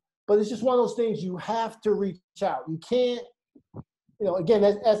 But it's just one of those things, you have to reach out. You can't, you know, again,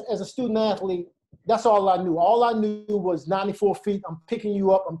 as a student athlete, that's all I knew. All I knew was 94 feet, I'm picking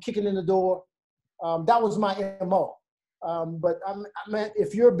you up, I'm kicking in the door. That was my MO. But I mean,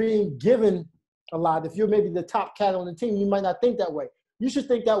 if you're being given a lot, if you're maybe the top cat on the team, you might not think that way. You should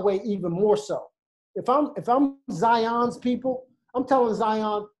think that way even more so. If I'm Zion's people, I'm telling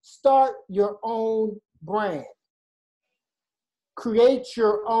Zion, start your own brand. Create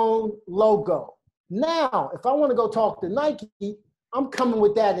your own logo. Now, if I want to go talk to Nike, I'm coming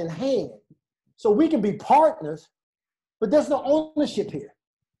with that in hand. So we can be partners, but there's no ownership here.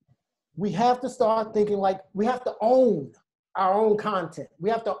 We have to start thinking like we have to own our own content. We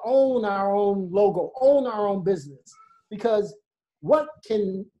have to own our own logo, own our own business. Because what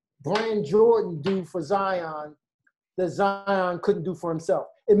can Brand Jordan do for Zion that Zion couldn't do for himself?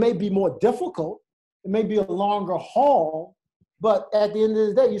 It may be more difficult. It may be a longer haul, but at the end of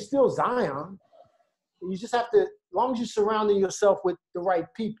the day, you're still Zion. You just have to, as long as you're surrounding yourself with the right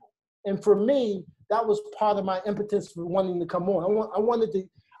people. And for me, that was part of my impetus for wanting to come on. I wanted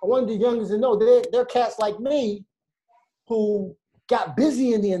the youngers to know they're cats like me who got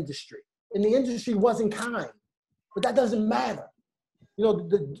busy in the industry. and the industry wasn't kind. But that doesn't matter. You know,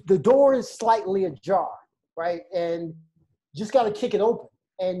 the door is slightly ajar, right? And just got to kick it open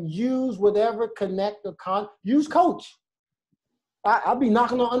and use whatever connect or use Coach. I'll be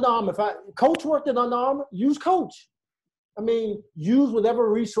knocking on Under Armour. If Coach worked at Under Armour, use Coach. I mean, use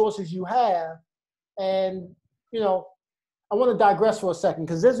whatever resources you have. And, you know, I want to digress for a second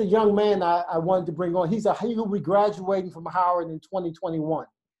because there's a young man I wanted to bring on. He will be graduating from Howard in 2021.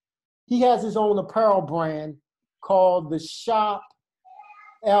 He has his own apparel brand called the Shop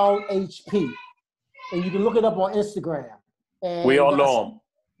LHP. And you can look it up on Instagram. And we all know him.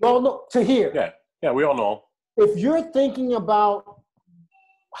 We all know Tahir. Yeah, we all know him. If you're thinking about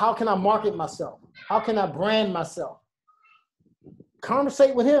how can I market myself? How can I brand myself?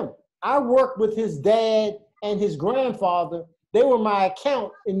 Conversate with him. I worked with his dad and his grandfather. They were my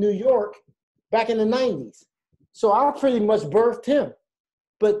account in New York back in the 90s. So I pretty much birthed him.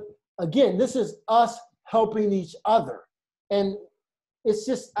 But again, this is us helping each other. And it's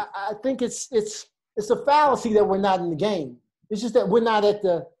just, I think it's a fallacy that we're not in the game. It's just that we're not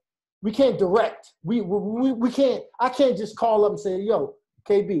we can't direct. We can't, I can't just call up and say, yo,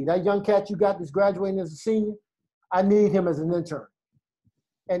 KB, that young cat you got that's graduating as a senior, I need him as an intern.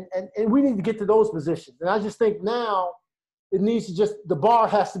 And we need to get to those positions. And I just think now it needs to the bar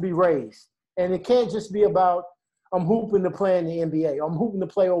has to be raised. And it can't just be about, I'm hooping to play in the NBA, I'm hooping to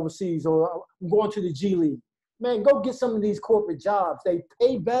play overseas, or I'm going to the G League. Man, go get some of these corporate jobs. They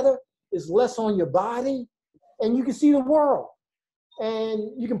pay better, it's less on your body, and you can see the world.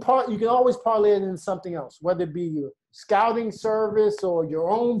 And you can always parlay it into something else, whether it be your scouting service or your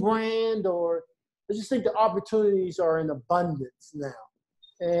own brand, or I just think the opportunities are in abundance now.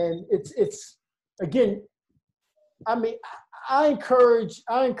 And it's again, I mean, I encourage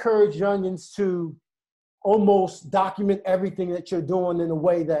youngins to almost document everything that you're doing in a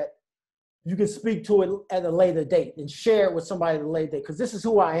way that you can speak to it at a later date and share it with somebody at a later date. Because this is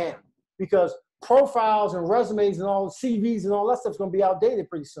who I am. Because profiles and resumes and all CVs and all that stuff's gonna be outdated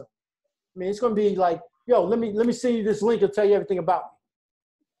pretty soon. I mean, it's gonna be like, yo, let me send you this link. It'll tell you everything about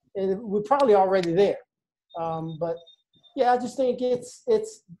me. And we're probably already there. But yeah, I just think it's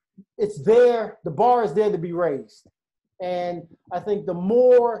there. The bar is there to be raised. And I think the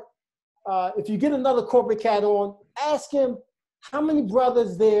more, if you get another corporate cat on, ask him how many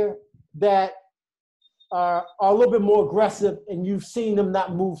brothers there that are a little bit more aggressive and you've seen them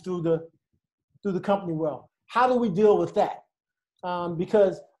not move through the company well. How do we deal with that?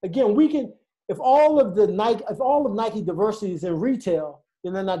 Because again, if all of Nike diversity is in retail,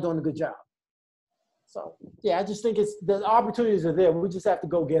 then they're not doing a good job. So yeah, I just think the opportunities are there. We just have to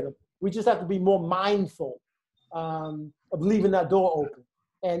go get them. We just have to be more mindful of leaving that door open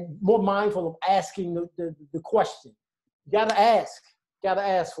and more mindful of asking the question. You gotta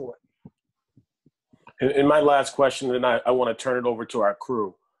ask for it. And my last question, and I want to turn it over to our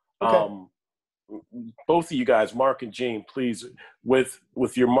crew. Okay. Both of you guys, Mark and Gene, please, with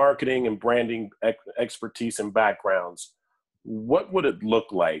your marketing and branding expertise and backgrounds, what would it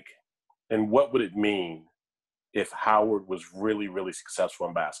look like and what would it mean if Howard was really, really successful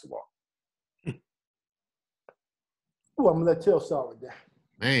in basketball? Oh, I'm going to let Till start with that.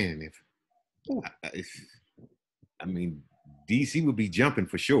 Man, I mean, DC would be jumping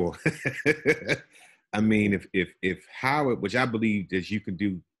for sure. I mean, if Howard, which I believe that you can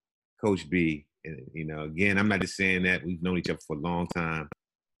do, Coach B, you know, again, I'm not just saying that. We've known each other for a long time.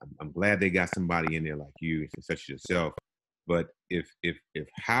 I'm glad they got somebody in there like you and such as yourself. But if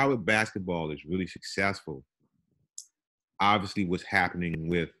Howard basketball is really successful, obviously what's happening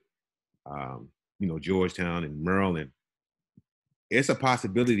with, Georgetown and Maryland, it's a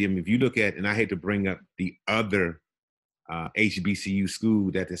possibility. I mean, if you look at, and I hate to bring up the other HBCU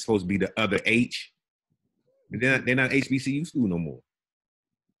school that is supposed to be the other H, they're not HBCU school no more.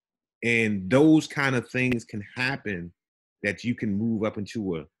 And those kind of things can happen that you can move up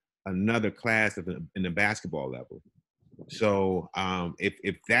into another class in the basketball level. So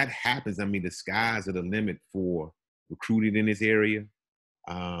if that happens, I mean, the skies are the limit for recruiting in this area.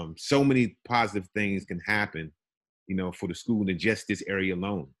 So many positive things can happen, for the school in just this area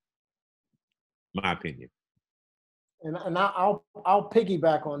alone, my opinion. And I'll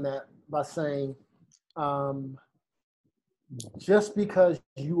piggyback on that by saying, just because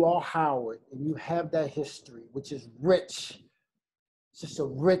you are Howard and you have that history, which is rich, it's just a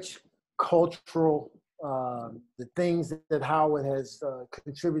rich cultural, the things that Howard has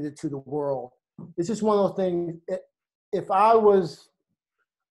contributed to the world. It's just one of those things. If I was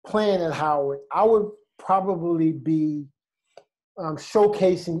playing at Howard, I would probably be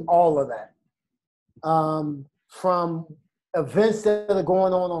showcasing all of that. From events that are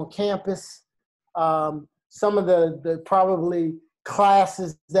going on campus, some of the probably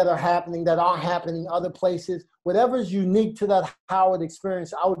classes that are happening that aren't happening other places. Whatever is unique to that Howard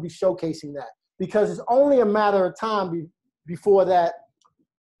experience, I would be showcasing that, because it's only a matter of time before that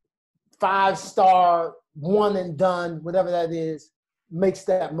 5-star one and done, whatever that is, makes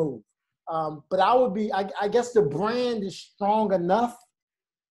that move. But I guess the brand is strong enough.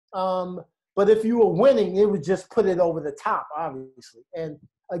 But if you were winning, it would just put it over the top, obviously. And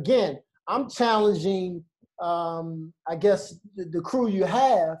again, I'm challenging, I guess, the crew you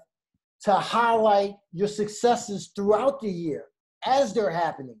have to highlight your successes throughout the year as they're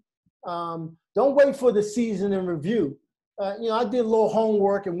happening. Don't wait for the season in review. I did a little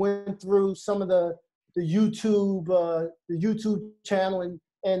homework and went through some of the YouTube channel,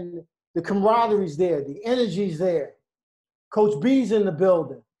 and the camaraderie's there, the energy's there. Coach B's in the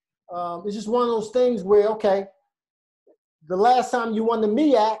building. It's just one of those things where, okay, the last time you won the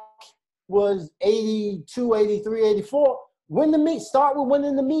MEAC was 82, 83, 84. Win the MEAC. Start with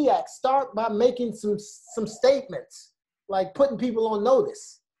winning the MEAC. Start by making some statements, like putting people on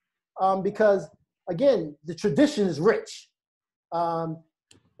notice. Because, again, the tradition is rich.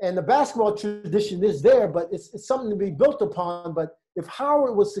 And the basketball tradition is there, but it's something to be built upon. But if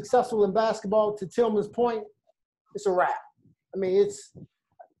Howard was successful in basketball, to Tillman's point, it's a wrap. I mean,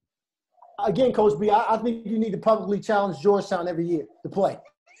 again, Coach B, I think you need to publicly challenge Georgetown every year to play.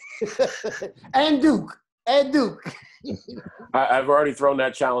 and Duke. I've already thrown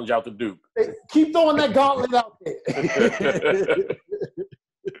that challenge out to Duke. Keep throwing that gauntlet out there.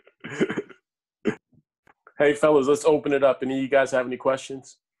 Hey, fellas, let's open it up. Any of you guys have any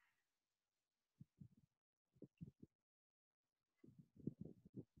questions?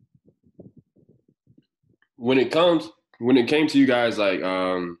 When it came to you guys, like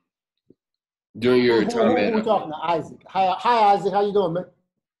during your time at, we're talking to Isaac. Hi, Isaac. How you doing, man?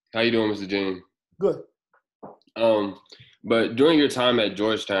 How you doing, Mr. James? Good. But during your time at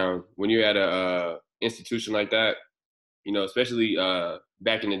Georgetown, when you're at a institution like that, especially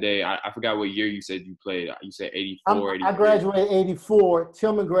back in the day, I forgot what year you said you played. You said 84, 83. I graduated 84.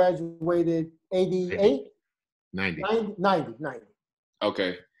 Tillman graduated 88? 90. 90.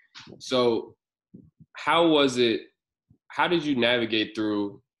 Okay. So how did you navigate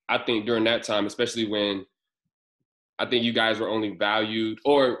through, I think during that time, especially when I think you guys were only valued,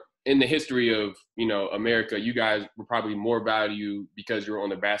 or in the history of, America, you guys were probably more valued because you were on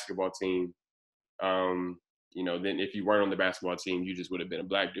the basketball team, than if you weren't on the basketball team, you just would have been a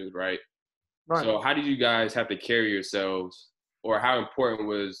black dude, right? Right. So how did you guys have to carry yourselves, or how important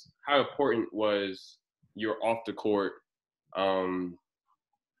was your off the court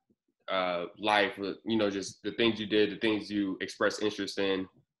life, just the things you did, the things you expressed interest in,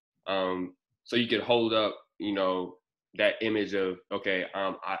 so you could hold up, that image of, okay,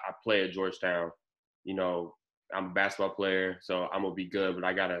 I play at Georgetown, I'm a basketball player, so I'm gonna be good, but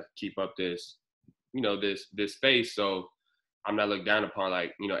I gotta keep up this, this space, so I'm not looked down upon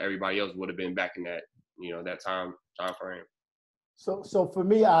like, everybody else would have been back in that, that time frame. So for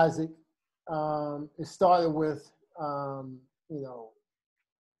me, Isaac, it started with,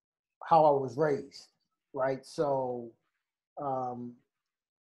 how I was raised, right? So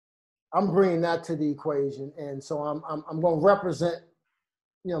I'm bringing that to the equation, and so I'm going to represent,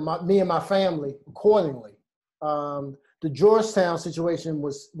 me and my family accordingly. The Georgetown situation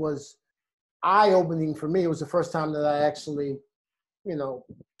was eye-opening for me. It was the first time that I actually,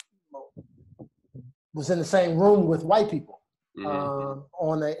 was in the same room with white people. Mm-hmm.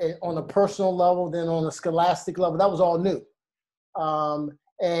 On a personal level, then on a scholastic level. That was all new.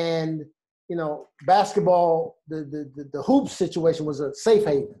 And basketball, the hoop situation was a safe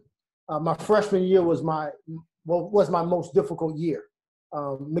haven. My freshman year was my most difficult year.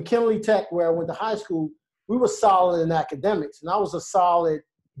 McKinley Tech, where I went to high school, we were solid in academics, and I was a solid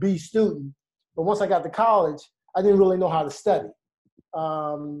B student. But once I got to college, I didn't really know how to study.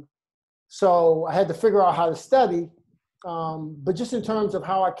 So I had to figure out how to study. But just in terms of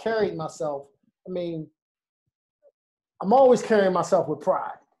how I carried myself, I mean, I'm always carrying myself with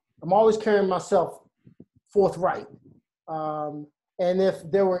pride. I'm always carrying myself forthright. And if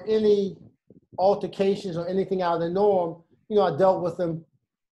there were any altercations or anything out of the norm, I dealt with them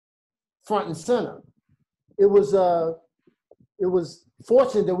front and center. It was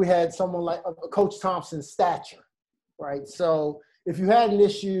fortunate that we had someone like Coach Thompson's stature, right? So if you had an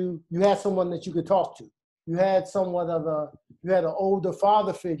issue, you had someone that you could talk to. You had you had an older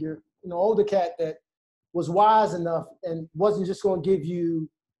father figure, older cat that was wise enough and wasn't just going to give you,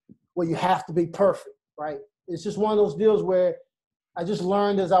 well, you have to be perfect, right? It's just one of those deals where I just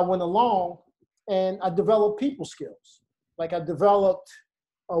learned as I went along, and I developed people skills. like I developed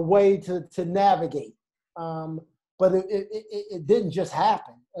a way to navigate. But it didn't just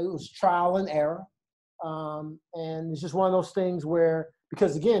happen. It was trial and error. And it's just one of those things where,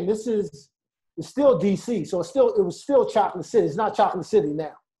 because again, it's still DC. So it was still Chocolate City. It's not Chocolate City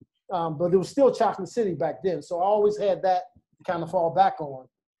now. But it was still Chocolate City back then. So I always had that to kind of fall back on.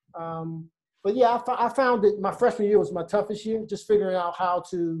 But yeah, I found that my freshman year was my toughest year, just figuring out how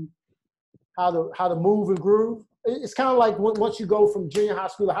to move and groove. It's kind of like once you go from junior high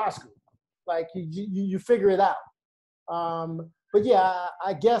school to high school, like you figure it out. But yeah,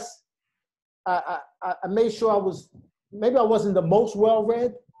 I guess I made sure maybe I wasn't the most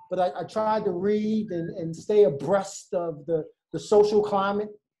well-read, but I tried to read and stay abreast of the social climate,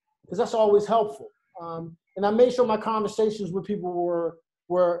 because that's always helpful. And I made sure my conversations with people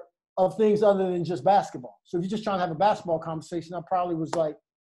were of things other than just basketball. So if you're just trying to have a basketball conversation, I probably was like,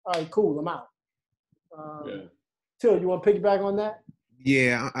 all right, cool, I'm out. Till, you want to piggyback on that?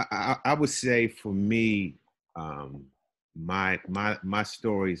 Yeah, I would say for me, my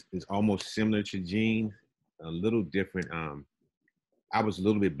story is almost similar to Gene's, a little different. I was a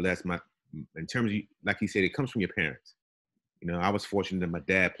little bit blessed. In terms of, like he said, it comes from your parents. You know, I was fortunate that my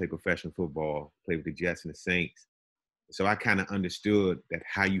dad played professional football, played with the Jets and the Saints. So I kind of understood that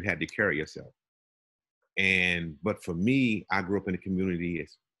how you had to carry yourself. But for me, I grew up in a community,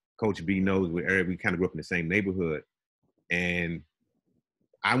 as Coach B knows, where we kind of grew up in the same neighborhood. And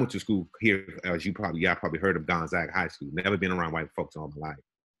I went to school here, as y'all probably heard of, Gonzaga High School. Never been around white folks all my life.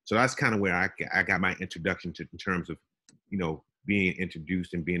 So that's kind of where I got my introduction in terms of, you know, being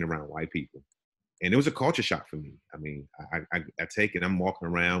introduced and being around white people. And it was a culture shock for me. I mean, I take it, I'm walking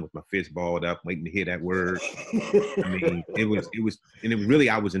around with my fist balled up, waiting to hear that word. I mean, it was really,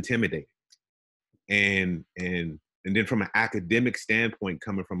 I was intimidated. And then from an academic standpoint,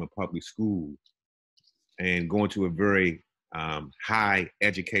 coming from a public school and going to a very high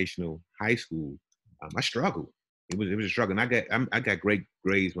educational high school, I struggled. It was a struggle. And I got great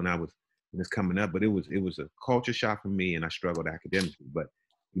grades when I was coming up, but it was a culture shock for me, and I struggled academically. But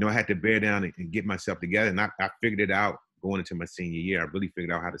you know, I had to bear down and get myself together, and I figured it out going into my senior year. I really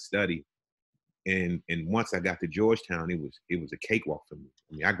figured out how to study, and once I got to Georgetown, it was a cakewalk for me.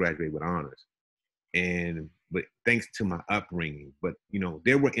 I mean, I graduated with honors, but thanks to my upbringing. But you know,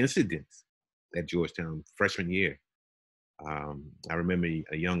 there were incidents at Georgetown freshman year. I remember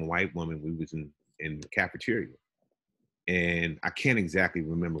a young white woman. We was in the cafeteria, and I can't exactly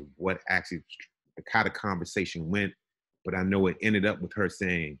remember how the conversation went, but I know it ended up with her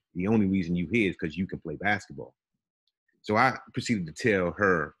saying, "The only reason you here is because you can play basketball." So I proceeded to tell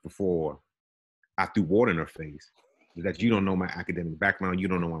her, before I threw water in her face, that you don't know my academic background, you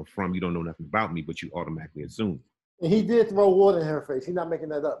don't know where I'm from, you don't know nothing about me, but you automatically assume. And he did throw water in her face. He's not making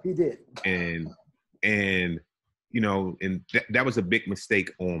that up. He did. And you know, and that was a big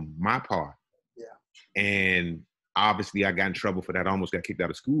mistake on my part. Yeah. And obviously I got in trouble for that. I almost got kicked out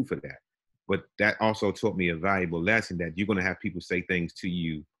of school for that. But that also taught me a valuable lesson, that you're going to have people say things to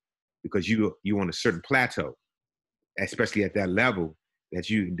you because you're on a certain plateau, especially at that level,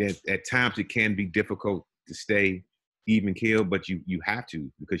 that at times it can be difficult to stay even keel, but you have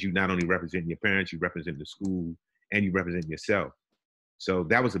to, because you not only represent your parents, you represent the school, and you represent yourself. So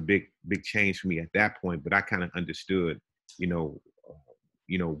that was a big change for me at that point. But I kind of understood, you know,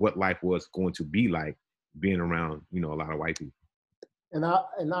 what life was going to be like being around, you know, a lot of white people.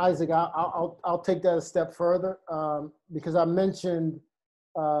 And Isaac, I'll take that a step further, because I mentioned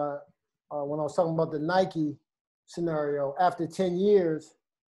when I was talking about the Nike scenario, after 10 years,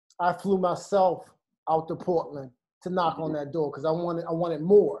 I flew myself out to Portland to knock on that door because I wanted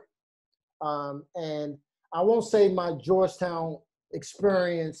more. And I won't say my Georgetown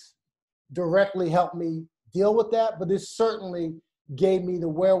experience directly helped me deal with that, but it certainly gave me the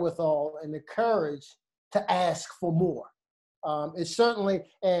wherewithal and the courage to ask for more. It certainly,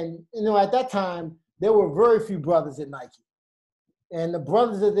 and you know, at that time, there were very few brothers at Nike. And the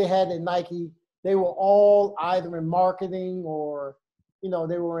brothers that they had at Nike, they were all either in marketing or, you know,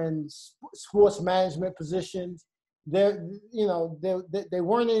 they were in sports management positions. They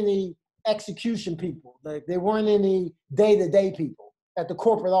weren't any execution people. They weren't any day-to-day people at the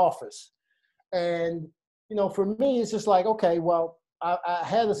corporate office. And, you know, for me, it's just like, okay, well, I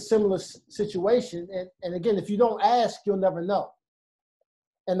had a similar situation. And again, if you don't ask, you'll never know.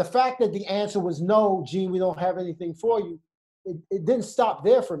 And the fact that the answer was no, Gene, we don't have anything for you, it didn't stop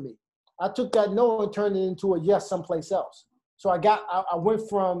there for me. I took that no and turned it into a yes someplace else. So I went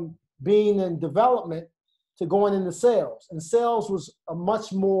from being in development to going into sales. And sales was a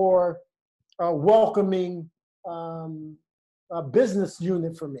much more welcoming business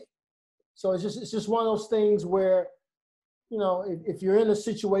unit for me. So it's just one of those things where you know, if you're in a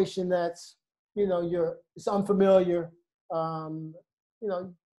situation that's, you know, it's unfamiliar, you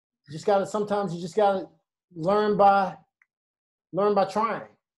know, sometimes you just gotta learn by trying.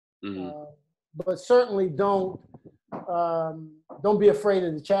 Mm-hmm. But certainly don't be afraid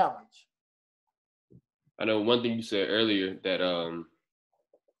of the challenge. I know one thing you said earlier that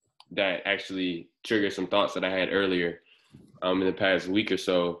that actually triggered some thoughts that I had earlier in the past week or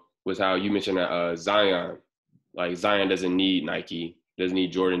so was how you mentioned that Zion. Like Zion doesn't need Nike, doesn't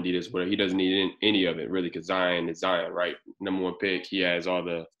need Jordan, Adidas, whatever. He doesn't need any of it really, because Zion is Zion, right? Number one pick. He has all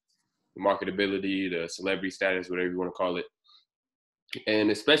the marketability, the celebrity status, whatever you want to call it. And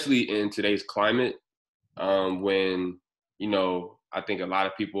especially in today's climate, when, you know, I think a lot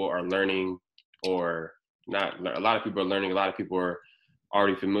of people are learning, or not a lot of people are learning, a lot of people are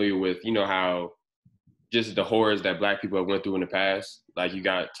already familiar with, you know, how just the horrors that Black people have went through in the past. Like you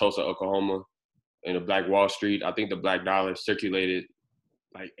got Tulsa, Oklahoma, and the Black Wall Street. I think the black dollar circulated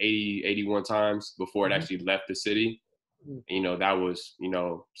like 81 times before it actually left the city. And, you know, that was, you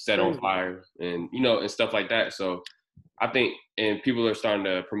know, set on fire and, you know, and stuff like that. So I think, and people are starting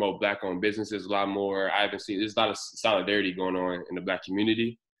to promote Black-owned businesses a lot more. I haven't seen, there's a lot of solidarity going on in the Black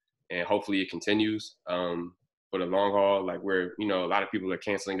community, and hopefully it continues for the long haul. Like where, you know, a lot of people are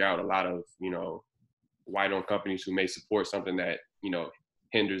canceling out a lot of, you know, white-owned companies who may support something that, you know,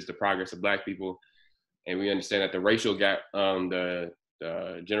 hinders the progress of Black people. And we understand that the racial gap, the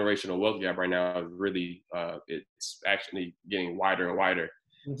generational wealth gap right now is really, it's actually getting wider and wider.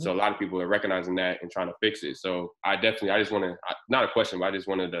 Mm-hmm. So a lot of people are recognizing that and trying to fix it. So I just want to, not a question, but I just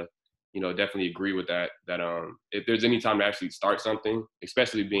wanted to, you know, definitely agree with that if there's any time to actually start something,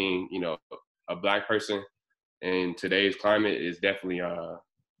 especially being, you know, a Black person in today's climate, is definitely,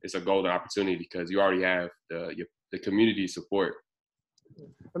 it's a golden opportunity because you already have the community support.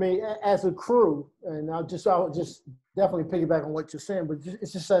 I mean, as a crew, and I'll just definitely piggyback on what you're saying, but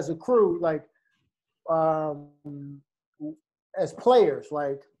it's just as a crew, like, as players,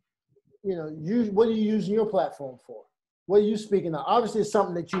 like, you know, what are you using your platform for? What are you speaking of? Obviously, it's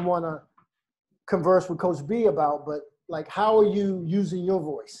something that you want to converse with Coach B about, but like, how are you using your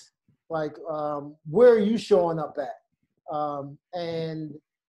voice? Like, where are you showing up at? And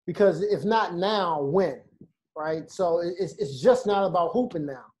because if not now, when? Right, so it's just not about hooping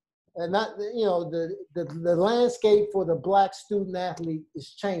now, and not, you know, the landscape for the Black student athlete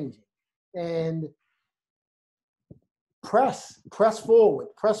is changing, and press forward.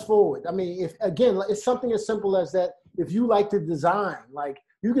 I mean, if again, it's something as simple as that. If you like to design, like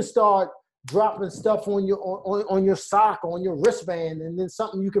you can start dropping stuff on your sock, on your wristband, and then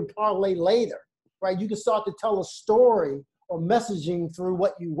something you can parlay later, right? You can start to tell a story or messaging through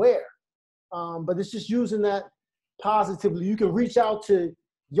what you wear. But it's just using that positively. You can reach out to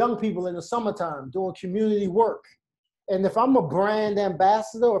young people in the summertime doing community work. And if I'm a brand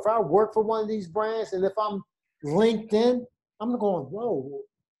ambassador, or if I work for one of these brands, and if I'm LinkedIn, I'm going, whoa,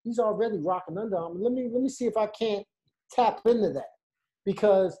 he's already rocking Under Armour. Let me see if I can't tap into that.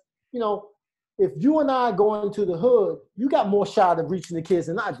 Because, you know, if you and I go into the hood, you got more shot of reaching the kids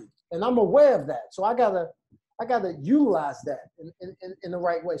than I do. And I'm aware of that. So I gotta utilize that in the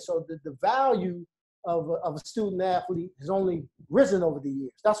right way. So the value of a student athlete has only risen over the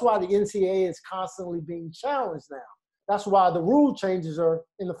years. That's why the NCAA is constantly being challenged now. That's why the rule changes are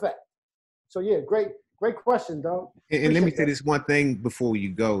in effect. So yeah, great question, Doug. And let me say this one thing before you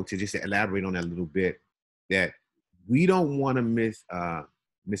go, to just elaborate on that a little bit, that we don't want to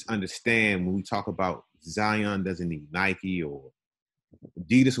misunderstand when we talk about Zion doesn't need Nike or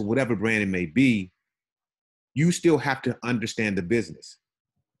Adidas or whatever brand it may be. You still have to understand the business.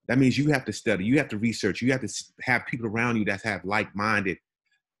 That means you have to study, you have to research, you have to have people around you that have like-minded,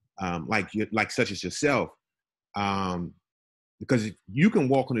 like such as yourself. Because you can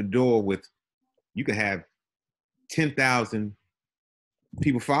walk in the door with, you can have 10,000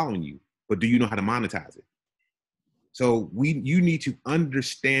 people following you, but do you know how to monetize it? So you need to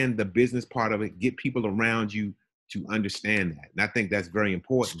understand the business part of it, get people around you to understand that. And I think that's very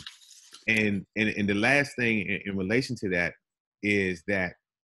important. And the last thing in relation to that is that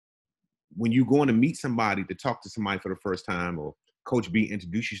when you're going to meet somebody, to talk to somebody for the first time, or Coach B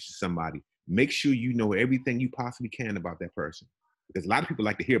introduces you to somebody, make sure you know everything you possibly can about that person. Because a lot of people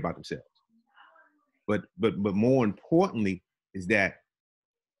like to hear about themselves. But more importantly is that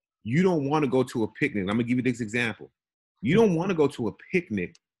you don't want to go to a picnic. I'm going to give you this example. You don't want to go to a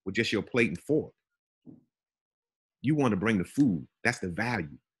picnic with just your plate and fork. You want to bring the food. That's the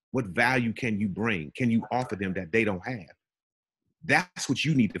value. What value can you bring? Can you offer them that they don't have? That's what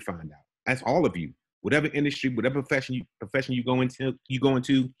you need to find out. That's all of you. Whatever industry, whatever profession you go into,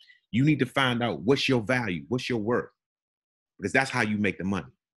 you need to find out what's your value, what's your worth. because that's how you make the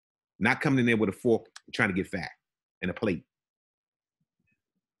money. Not coming in there with a fork trying to get fat and a plate.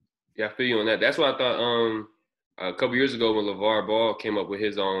 Yeah, I feel you on that. That's what I thought a couple years ago when LeVar Ball came up with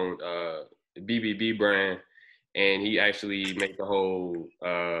his own BBB brand, and he actually made the whole,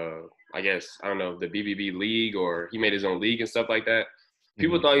 I guess, I don't know, the BBB league, or he made his own league and stuff like that.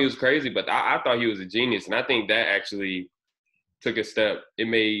 People thought he was crazy, but I thought he was a genius. And I think that actually took a step. It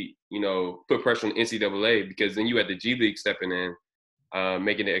made, put pressure on the NCAA, because then you had the G League stepping in,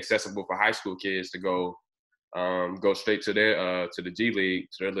 making it accessible for high school kids to go straight to their to the G League,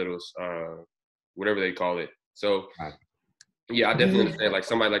 to their little whatever they call it. So yeah, I definitely understand. Like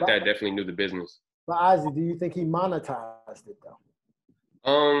somebody like that definitely knew the business. But Ozzy, do you think he monetized it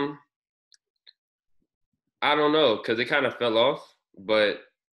though? I don't know, because it kind of fell off. But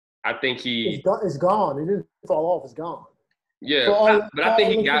I think it's gone. It didn't fall off. It's gone. Yeah, but I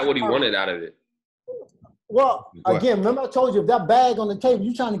think he got what he wanted out of it. Well, again, remember I told you, if that bag on the table,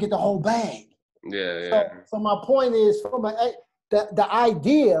 you're trying to get the whole bag. Yeah. So my point is, the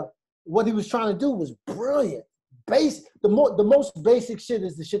idea, what he was trying to do was brilliant. The most basic shit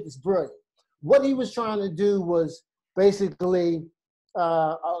is the shit that's brilliant. What he was trying to do was basically,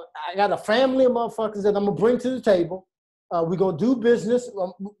 I got a family of motherfuckers that I'm gonna bring to the table. We're going to do business.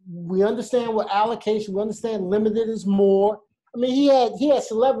 We understand what allocation. We understand limited is more. I mean, he had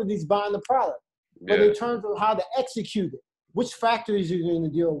celebrities buying the product. But in terms of how to execute it, which factories are you going to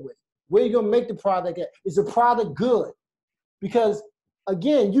deal with? Where are you going to make the product at? Is the product good? Because,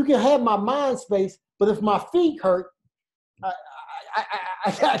 again, you can have my mind space, but if my feet hurt,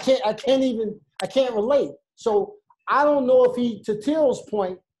 I can't relate. So I don't know if he, to Till's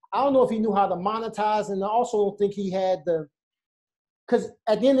point, I don't know if he knew how to monetize, and I also don't think he had because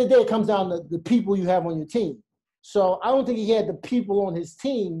at the end of the day, it comes down to the people you have on your team. So I don't think he had the people on his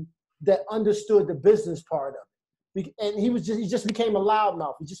team that understood the business part of it. And he just became a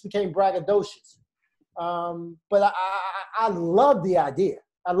loudmouth. He just became braggadocious. But I love the idea.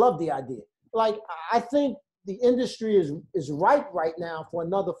 I love the idea. Like, I think the industry is ripe right now for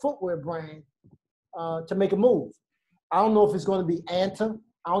another footwear brand to make a move. I don't know if it's going to be Anta.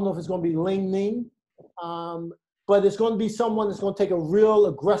 I don't know if it's going to be Ling Ning, but it's going to be someone that's going to take a real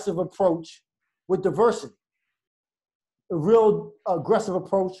aggressive approach with diversity, a real aggressive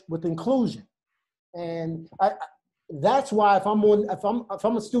approach with inclusion, and that's why if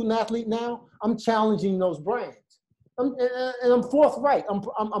I'm a student athlete now, I'm challenging those brands, and I'm forthright.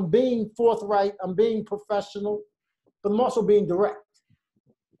 I'm being forthright. I'm being professional, but I'm also being direct.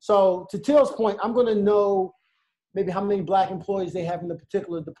 So to Till's point, I'm going to know maybe how many black employees they have in the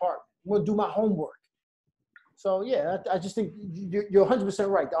particular department. I'm going to do my homework. So, yeah, I just think you're 100%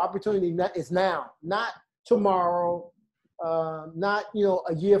 right. The opportunity is now, not tomorrow, not,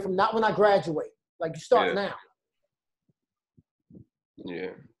 a year from, not when I graduate. Like, you start now.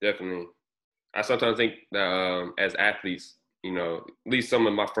 Yeah, definitely. I sometimes think that as athletes, at least some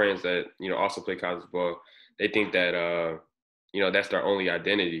of my friends that, also play college ball, they think that, that's their only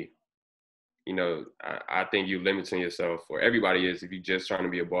identity. I think you're limiting yourself, or everybody is, if you're just trying to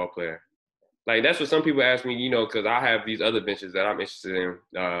be a ball player. Like, that's what some people ask me, because I have these other ventures that I'm interested in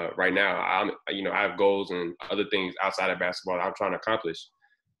right now. I have goals and other things outside of basketball that I'm trying to accomplish.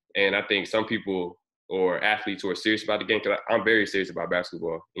 And I think some people or athletes who are serious about the game, because I'm very serious about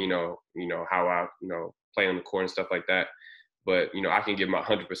basketball, how I, play on the court and stuff like that. But, I can give my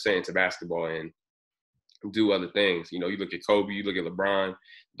 100% into basketball and do other things. You look at Kobe, you look at LeBron.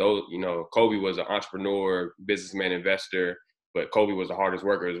 Those, Kobe was an entrepreneur, businessman, investor, but Kobe was the hardest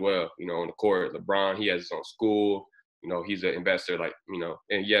worker as well. On the court, LeBron, he has his own school. He's an investor, like,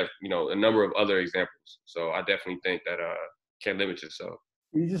 and you have, a number of other examples. So I definitely think that can't limit yourself.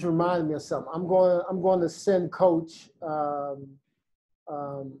 You just reminded me of something. I'm going to send Coach an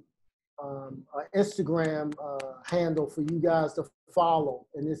Instagram handle for you guys to follow,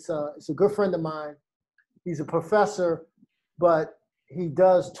 and it's a good friend of mine. He's a professor, but he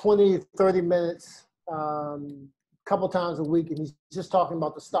does 20, 30 minutes a couple times a week, and he's just talking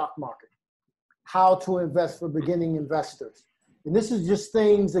about the stock market, how to invest for beginning investors. And this is just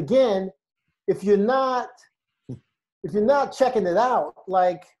things, again, if you're not checking it out,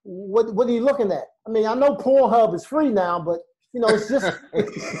 like, what are you looking at? I mean, I know Pornhub is free now, but, it's just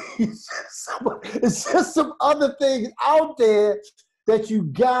it's just some other things out there that you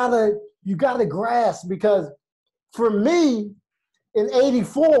gotta grasp, because for me in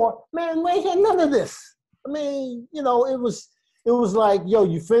 '84, man, we ain't had none of this. I mean, it was like, yo,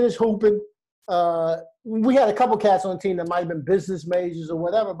 you finish hooping. We had a couple cats on the team that might have been business majors or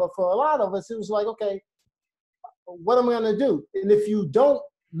whatever, but for a lot of us, it was like, okay, what am I gonna do? And if you don't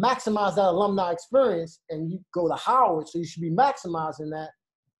maximize that alumni experience, and you go to Howard, so you should be maximizing that.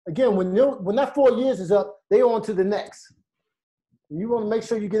 Again, when that 4 years is up, they on to the next. And you want to make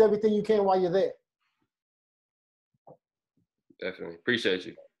sure you get everything you can while you're there. Definitely. Appreciate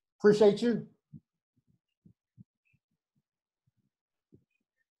you. Appreciate you.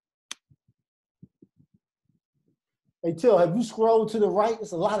 Hey, Till, have you scrolled to the right?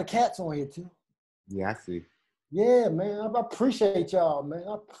 There's a lot of cats on here, too. Yeah, I see. Yeah, man. I appreciate y'all, man.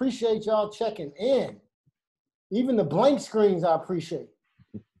 I appreciate y'all checking in. Even the blank screens, I appreciate.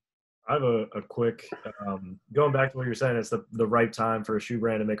 I have a quick, going back to what you're saying, it's the right time for a shoe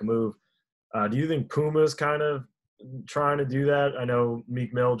brand to make a move. Do you think Puma's kind of trying to do that? I know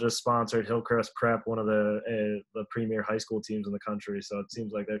Meek Mill just sponsored Hillcrest Prep, one of the premier high school teams in the country, so it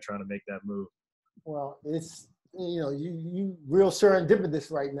seems like they're trying to make that move. Well, it's, you real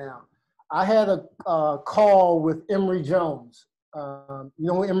serendipitous right now. I had a call with Emory Jones. You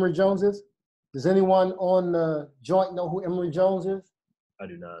know who Emory Jones is? Does anyone on the joint know who Emory Jones is? I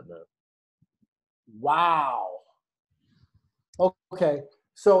do not know. Wow. Okay.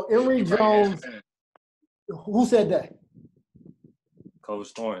 So Emory Jones, who said that? Coach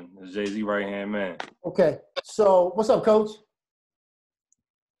Thornton, the Jay-Z right-hand man. Okay. So what's up, Coach?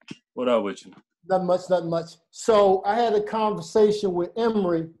 What up with you? Nothing much. So I had a conversation with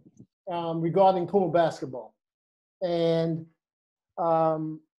Emory regarding Puma basketball. And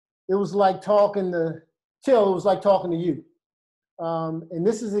it was like talking to Till, it was like talking to you. And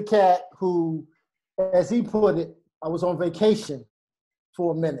this is a cat who, as he put it, I was on vacation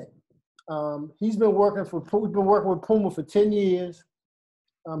for a minute. We've been working with Puma for 10 years.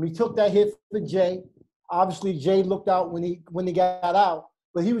 He took that hit for Jay. Obviously, Jay looked out when he got out,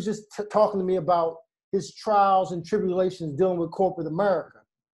 but he was just talking to me about his trials and tribulations dealing with corporate America.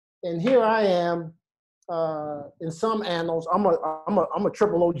 And here I am, in some annals, I'm a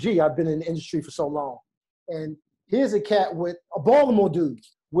triple OG. I've been in the industry for so long. And here's a cat with a Baltimore dude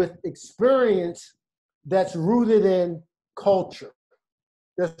with experience that's rooted in culture,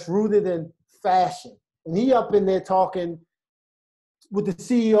 that's rooted in fashion. And he up in there talking with the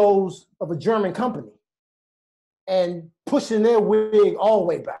CEOs of a German company and pushing their wig all the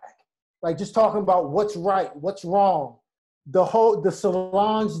way back. Like just talking about what's right, what's wrong. The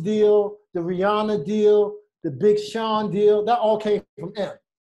Solange deal, the Rihanna deal, the Big Sean deal, that all came from him.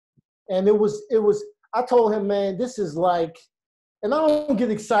 And it was, I told him, man, this is like, and I don't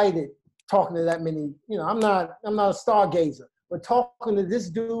get excited talking to that many, I'm not a stargazer, but talking to this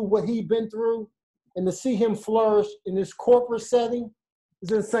dude, what he'd been through, and to see him flourish in this corporate setting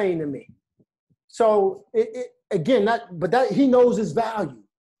is insane to me. So he knows his value.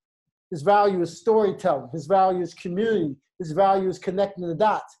 His value is storytelling. His value is community. His value is connecting the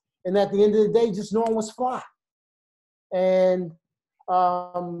dots. And at the end of the day, just knowing what's fly. And,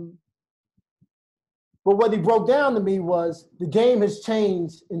 but what he broke down to me was the game has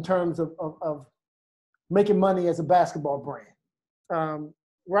changed in terms of making money as a basketball brand.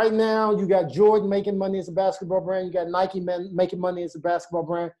 Right now, you got Jordan making money as a basketball brand. You got Nike making money as a basketball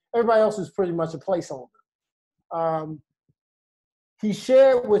brand. Everybody else is pretty much a placeholder. He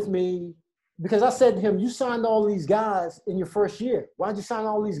shared with me, because I said to him, you signed all these guys in your first year. Why'd you sign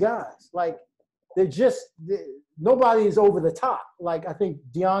all these guys? Like, nobody is over the top. Like, I think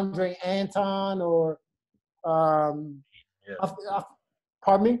DeAndre Anton or, pardon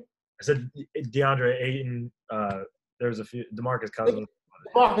me? I said DeAndre Ayton. There's a few, DeMarcus Cousins.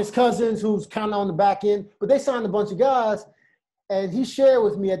 DeMarcus Cousins, who's kind of on the back end. But they signed a bunch of guys. And he shared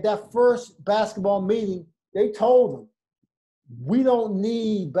with me at that first basketball meeting, they told him, we don't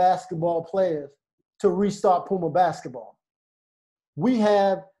need basketball players to restart Puma basketball.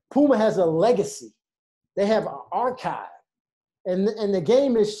 Puma has a legacy. They have an archive. And the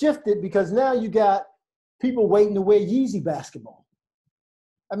game has shifted because now you got people waiting to wear Yeezy basketball.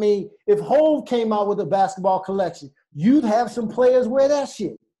 I mean, if Hov came out with a basketball collection, you'd have some players wear that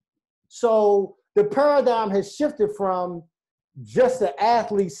shit. So the paradigm has shifted from just the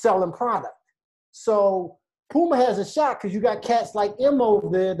athlete selling product. So Puma has a shot because you got cats like M over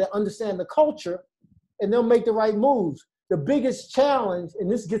there that understand the culture and they'll make the right moves. The biggest challenge, and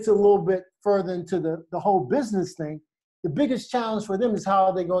this gets a little bit further into the whole business thing, the biggest challenge for them is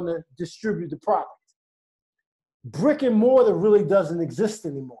how they're going to distribute the product. Brick and mortar really doesn't exist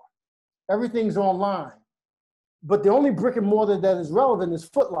anymore. Everything's online. But the only brick and mortar that is relevant is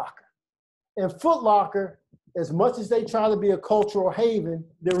Foot Locker. And Foot Locker, as much as they try to be a cultural haven,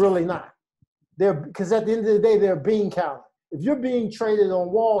 they're really not. Because at the end of the day, they're a bean counter. If you're being traded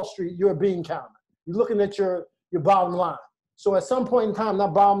on Wall Street, you're a bean counter. You're looking at your bottom line. So at some point in time,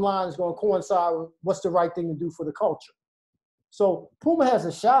 that bottom line is going to coincide with what's the right thing to do for the culture. So Puma has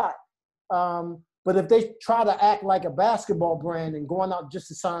a shot. But if they try to act like a basketball brand and going out just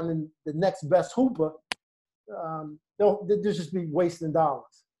to sign in the next best hooper, they'll just be wasting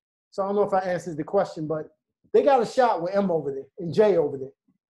dollars. So I don't know if I answered the question, but they got a shot with M over there and J over there.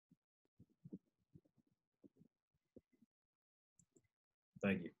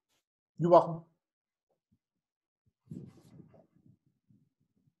 Thank you. You're welcome.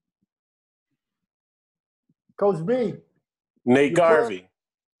 Coach B. Nate Garvey.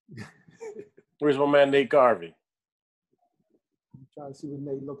 Where's my man Nate Garvey? I'm trying to see what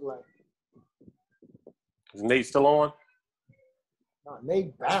Nate look like. Is Nate still on? No,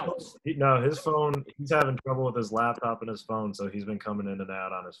 Nate bounced. No, his phone, he's having trouble with his laptop and his phone, so he's been coming in and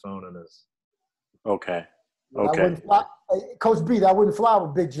out on his phone and his. Okay. Yeah, Okay. Coach B, that wouldn't fly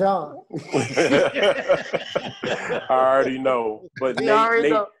with Big John. I already know. But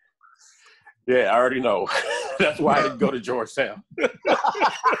Nate, know. Yeah, I already know. That's why I didn't go to Georgetown.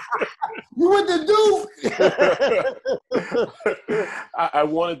 You went to Duke. I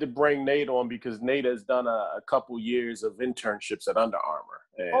wanted to bring Nate on because Nate has done a couple years of internships at Under Armour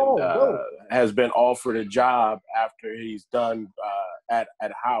and has been offered a job after he's done at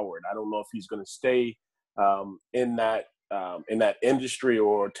Howard. I don't know if he's going to stay in that industry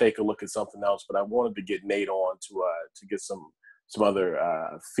or take a look at something else, but I wanted to get Nate on to get some other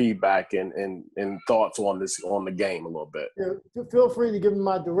feedback and thoughts on the game a little bit. Yeah, feel free to give him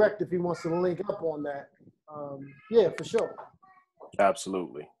my direct if he wants to link up on that. Yeah, for sure.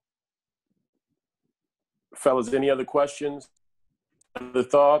 Absolutely. Fellas, any other questions? Other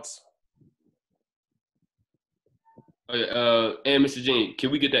thoughts? And Mr. Jean,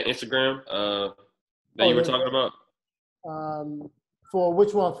 can we get that Instagram that you were talking about? For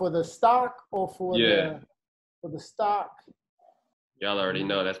which one? For the stock or for for the stock? Y'all already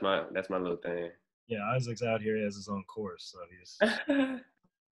know that's my little thing. Yeah, Isaac's out here. He has his own course, so he's. I'm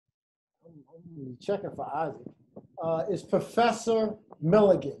checking for Isaac. It's Professor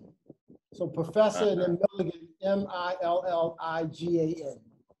Milligan. So Professor and then Milligan, Milligan.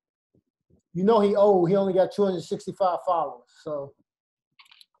 You know he old. He only got 265 followers. So,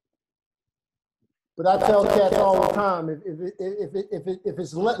 but I tell cats all the time, if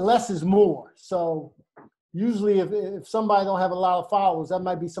it's less is more. So. Usually, if somebody don't have a lot of followers, that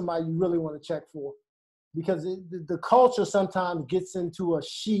might be somebody you really want to check for, because the culture sometimes gets into a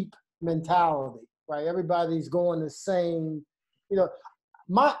sheep mentality, right? Everybody's going the same. You know,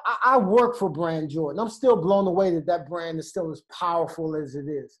 I work for Brand Jordan. I'm still blown away that brand is still as powerful as it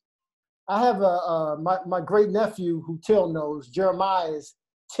is. I have my great nephew who Till knows, Jeremiah, is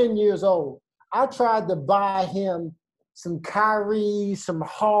 10 years old. I tried to buy him some Kyrie, some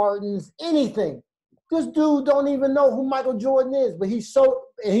Hardens, anything. This dude don't even know who Michael Jordan is, but he's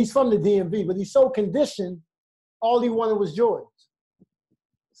from the DMV, but he's so conditioned, all he wanted was Jordans.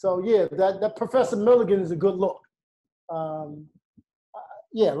 So yeah, that Professor Milligan is a good look.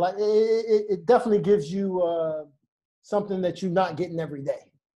 Yeah, like it definitely gives you something that you're not getting every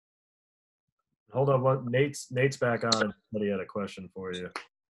day. Hold on, Nate's back on. Somebody had a question for you.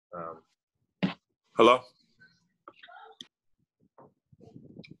 Hello?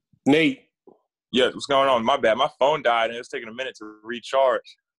 Nate. Yeah, what's going on? My bad. My phone died and it was taking a minute to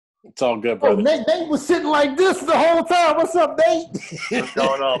recharge. It's all good, brother. Oh, Nate was sitting like this the whole time. What's up, Nate? What's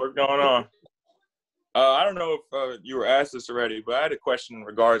going on? What's going on? I don't know if you were asked this already, but I had a question in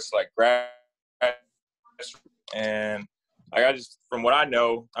regards to like grad, and like I just, from what I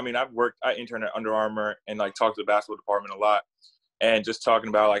know, I mean, I interned at Under Armour and like talked to the basketball department a lot, and just talking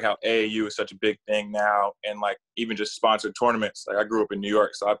about like how AAU is such a big thing now, and like even just sponsored tournaments. Like I grew up in New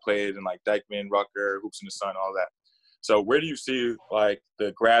York, so I played in like Dykeman, Rucker, Hoops in the Sun, all that. So where do you see like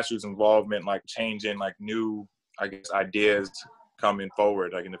the grassroots involvement, like changing, like new, I guess, ideas coming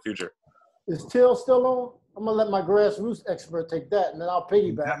forward, like in the future? Is Till still on? I'm gonna let my grassroots expert take that, and then I'll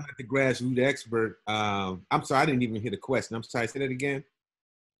piggyback. I'm not the grassroots expert. I'm sorry, I didn't even hear the question. I'm sorry, say that again.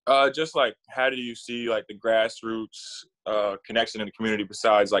 Just like, how do you see like the grassroots connection in the community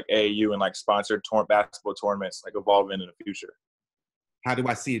besides like AAU and like sponsored basketball tournaments like evolving in the future? How do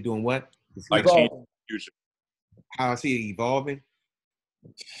I see it doing what? Like changing in the future. How I see it evolving?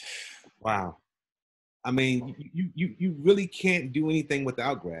 Wow. I mean, you really can't do anything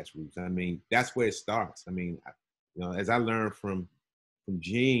without grassroots. I mean, that's where it starts. I mean, you know, as I learned from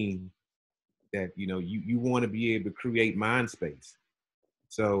Gene, that, you know, you want to be able to create mind space.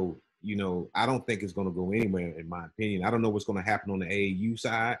 So, you know, I don't think it's going to go anywhere, in my opinion. I don't know what's going to happen on the AAU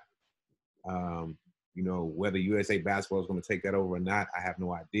side. You know, whether USA Basketball is going to take that over or not, I have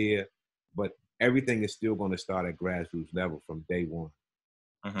no idea. But everything is still going to start at grassroots level from day one.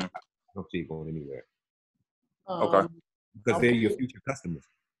 Mm-hmm. I don't see it going anywhere. Okay. because they're your future customers.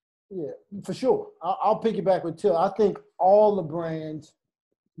 Yeah, for sure. I'll piggyback with Till. I think all the brands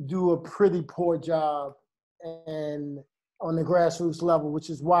do a pretty poor job and on the grassroots level, which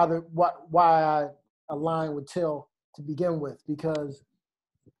is why I align with Till to begin with, because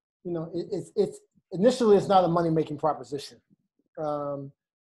it's initially it's not a money making proposition.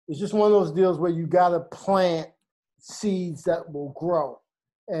 It's just one of those deals where you got to plant seeds that will grow,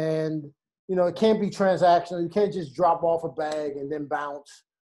 and it can't be transactional. You can't just drop off a bag and then bounce,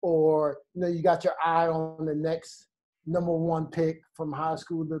 or you got your eye on the next number one pick from high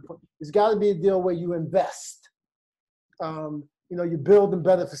school. It's got to be a deal where you invest. You're building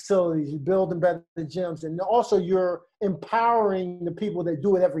better facilities, you're building better gyms, and also you're empowering the people that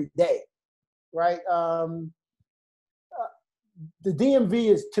do it every day, right? The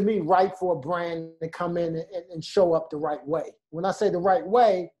DMV is, to me, right for a brand to come in and show up the right way. When I say the right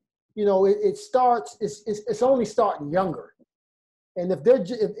way, it's only starting younger. And if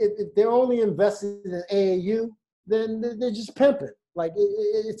they're only invested in AAU, then they're just pimping. Like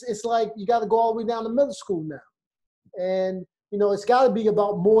it's like you got to go all the way down to middle school now, and it's got to be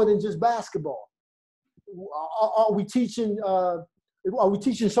about more than just basketball. Are we teaching? Are we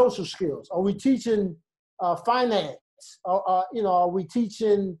teaching social skills? Are we teaching finance? Are we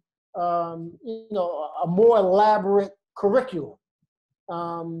teaching a more elaborate curriculum?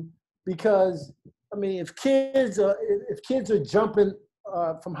 Because if kids are jumping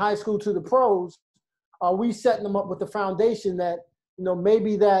from high school to the pros, are we setting them up with the foundation that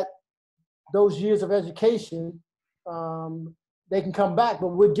maybe that those years of education they can come back, but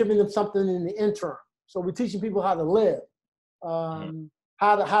we're giving them something in the interim. So we're teaching people how to live,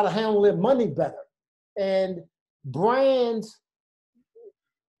 how to handle their money better, and brands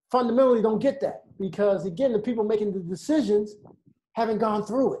fundamentally don't get that because again, the people making the decisions haven't gone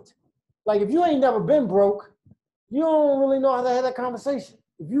through it. Like if you ain't never been broke, you don't really know how to have that conversation.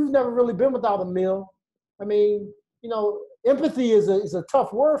 If you've never really been without a meal, empathy is a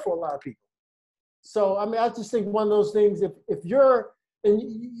tough word for a lot of people. So, I just think one of those things, if you're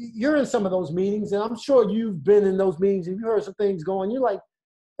in some of those meetings, and I'm sure you've been in those meetings and you heard some things going, you're like,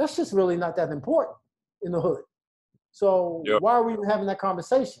 that's just really not that important in the hood. So Why are we even having that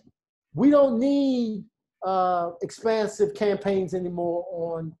conversation? We don't need expansive campaigns anymore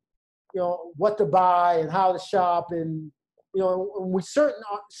on, what to buy and how to shop, and we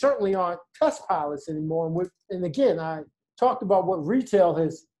certainly aren't test pilots anymore. And again, I talked about what retail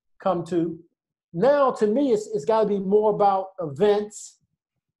has come to. Now, to me, it's got to be more about events.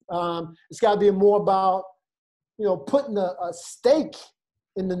 It's got to be more about putting a stake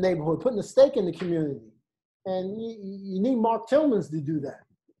in the neighborhood, putting a stake in the community, and you need Mark Tillmans to do that.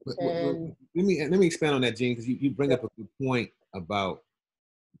 Let me expand on that, Gene, because you bring up a good point about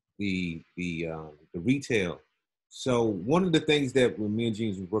the retail. So one of the things that when me and Gene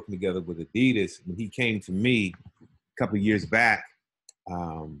was working together with Adidas, when he came to me a couple of years back,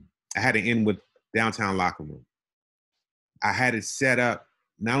 I had an in with Downtown Locker Room. I had it set up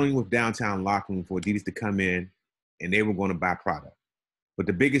not only with Downtown Locker Room for Adidas to come in and they were going to buy product, but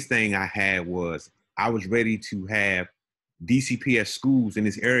the biggest thing I had was I was ready to have DCPS schools in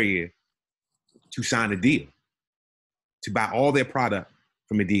this area to sign a deal to buy all their product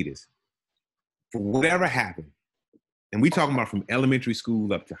from Adidas. For whatever happened, and we talking about from elementary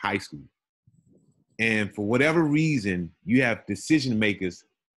school up to high school, and for whatever reason, you have decision makers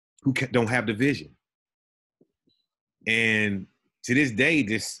who don't have the vision. And to this day,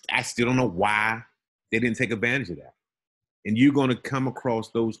 I still don't know why they didn't take advantage of that. And you're going to come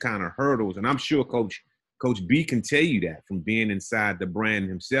across those kind of hurdles. And I'm sure Coach B can tell you that from being inside the brand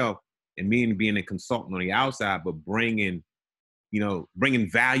himself and me being a consultant on the outside, but bringing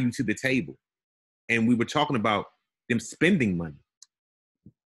value to the table. And we were talking about them spending money,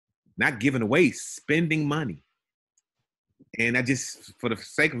 not giving away, spending money. And I just, for the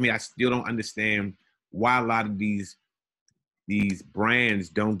sake of me, I still don't understand why a lot of these brands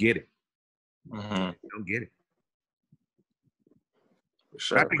don't get it. Don't get it.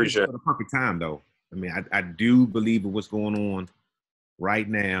 Sure, I appreciate it. The perfect time, though. I do believe in what's going on right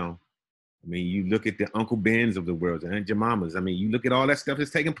now. You look at the Uncle Bens of the world, and Aunt Jemimas. You look at all that stuff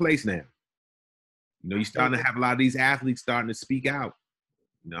that's taking place now. You're starting to have a lot of these athletes starting to speak out.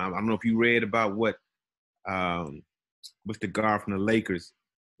 I don't know if you read about what what's the guard from the Lakers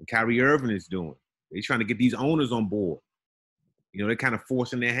and Kyrie Irving is doing. They're trying to get these owners on board. They're kind of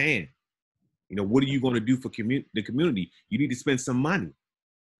forcing their hand. What are you going to do for the community? You need to spend some money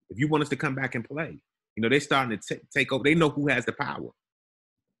if you want us to come back and play. They're starting to take over. They know who has the power.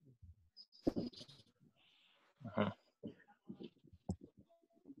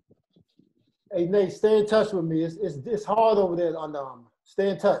 Hey, Nate, stay in touch with me. It's hard over there on stay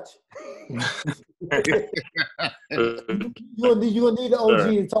in touch. You're gonna need an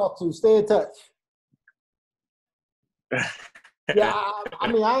OG to talk to. Stay in touch. Yeah,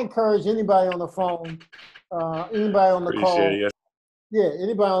 I mean, I encourage anybody on the phone, anybody on the call. Appreciate it. Yeah,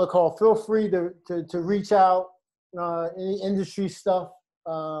 anybody on the call, feel free to reach out. Any industry stuff,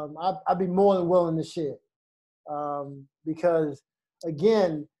 I'd be more than willing to share. Because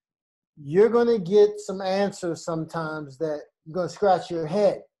again, you're gonna get some answers sometimes that you're gonna scratch your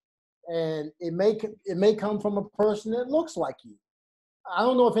head, and it may come from a person that looks like you. I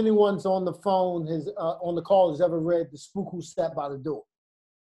don't know if anyone's on the phone on the call has ever read The Spook Who Sat by the Door.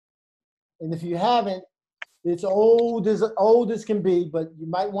 And if you haven't, it's old as can be, but you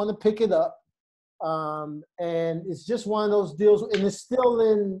might want to pick it up. And it's just one of those deals, and it's still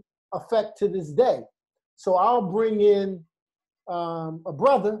in effect to this day. So I'll bring in a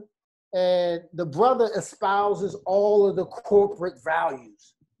brother, and the brother espouses all of the corporate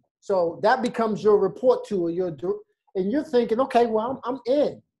values. So that becomes your report to and you're thinking, okay, well, I'm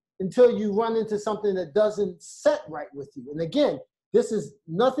in, until you run into something that doesn't set right with you. And again, this is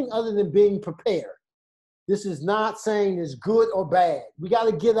nothing other than being prepared. This is not saying it's good or bad. We got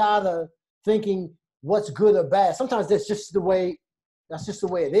to get out of thinking what's good or bad. Sometimes that's just the way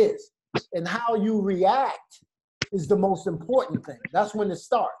it is. And how you react is the most important thing. That's when it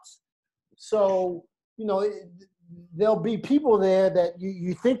starts. So, there'll be people there that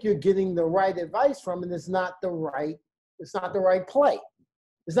you think you're getting the right advice from, and it's not the right play.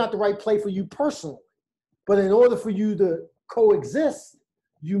 It's not the right play for you personally. But in order for you to coexist,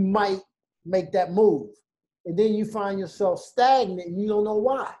 you might make that move. And then you find yourself stagnant and you don't know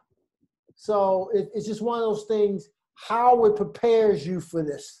why. So it's just one of those things, how it prepares you for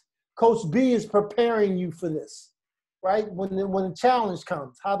this. Coach B is preparing you for this, right? When the challenge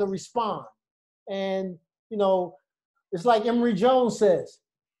comes, how to respond. And, it's like Emory Jones says,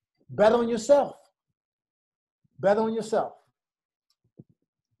 bet on yourself. Bet on yourself.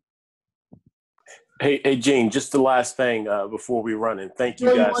 Hey, Gene, just the last thing before we run, and thank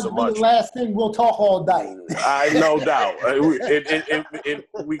you guys so much. The last thing, we'll talk all day. No doubt.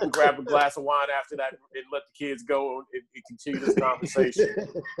 We can grab a glass of wine after that and let the kids go and continue this conversation.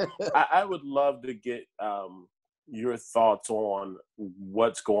 I would love to get your thoughts on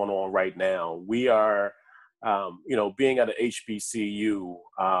what's going on right now. We are, being at a HBCU,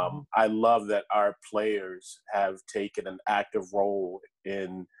 I love that our players have taken an active role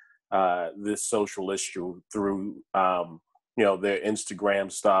in this social issue through, their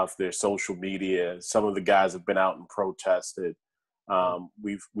Instagram stuff, their social media. Some of the guys have been out and protested.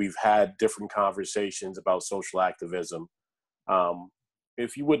 We've had different conversations about social activism.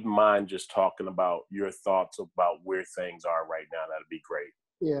 If you wouldn't mind just talking about your thoughts about where things are right now, that'd be great.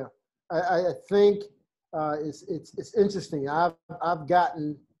 Yeah, I think it's interesting. I've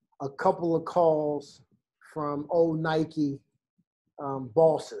gotten a couple of calls from old Nike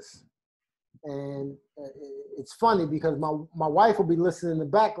bosses, and it's funny because my wife will be listening in the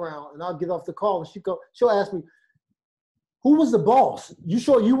background, and I'll get off the call, and she'll ask me, "Who was the boss? You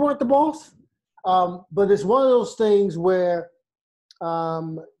sure you weren't the boss?" But it's one of those things where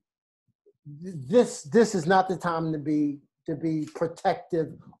this is not the time to be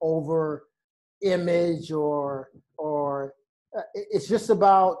protective over image or it's just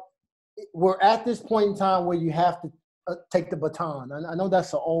about, we're at this point in time where you have to take the baton. I know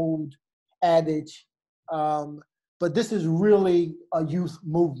that's an old adage, but this is really a youth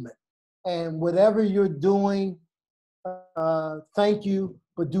movement. And whatever you're doing, thank you,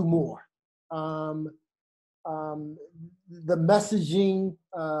 but do more. The messaging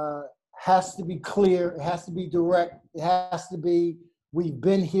has to be clear. It has to be direct. It has to be, we've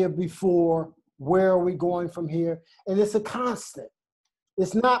been here before. Where are we going from here? And it's a constant.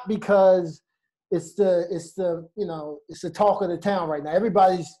 It's not because it's the talk of the town right now.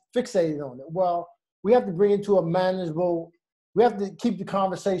 Everybody's fixated on it. Well, we have to bring it to a manageable. We have to keep the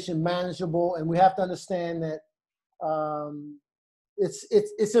conversation manageable, and we have to understand that it's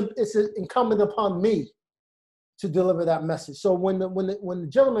incumbent upon me to deliver that message. So when the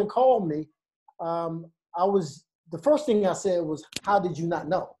gentleman called me, the first thing I said was, "How did you not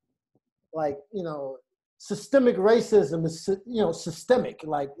know?" Like, systemic racism is systemic.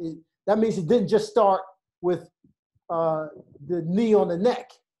 Like that means it didn't just start with the knee on the neck.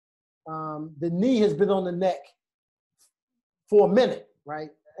 The knee has been on the neck for a minute,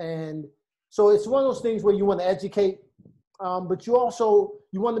 right? And so it's one of those things where you want to educate, but you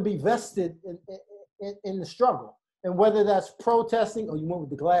want to be vested in the struggle. And whether that's protesting, you went with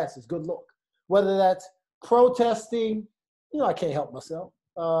the glasses, good look. Whether that's protesting, I can't help myself.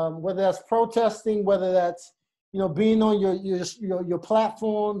 whether that's protesting, whether that's, being on your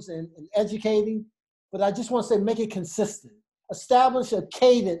platforms and educating. But I just want to say, make it consistent. Establish a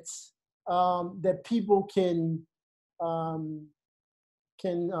cadence that people can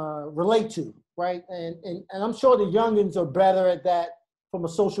relate to, right? And I'm sure the youngins are better at that from a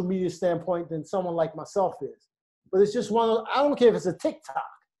social media standpoint than someone like myself is. But it's just I don't care if it's a TikTok,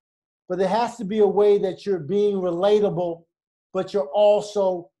 but there has to be a way that you're being relatable, but you're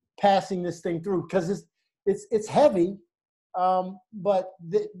also passing this thing through, because it's heavy, but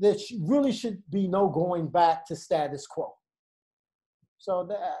there really should be no going back to status quo. So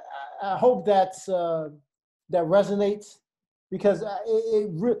I hope that resonates, because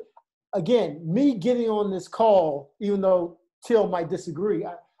again, me getting on this call, even though Till might disagree,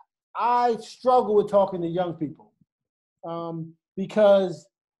 I struggle with talking to young people, because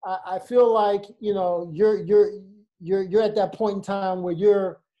I feel like you're at that point in time where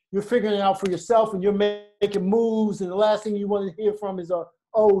you're figuring it out for yourself and you're making moves, and the last thing you want to hear from is a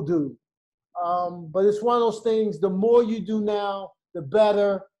old dude. But it's one of those things. The more you do now, the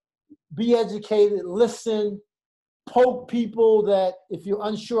better. Be educated. Listen. Poke people that if you're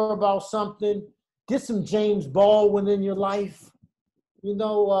unsure about something, get some James Baldwin in your life.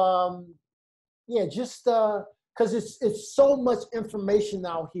 Just because it's so much information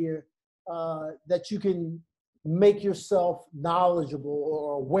out here that you can make yourself knowledgeable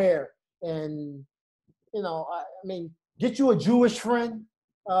or aware. And get you a Jewish friend.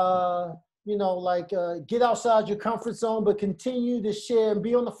 Get outside your comfort zone, but continue to share and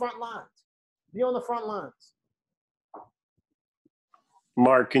be on the front lines. Be on the front lines.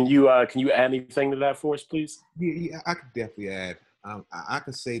 Mark, can you add anything to that for us, please? Yeah, I could definitely add. I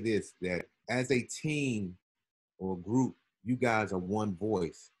can say this, that as a team or a group, you guys are one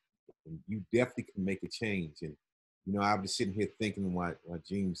voice, and you definitely can make a change. And I was sitting here thinking what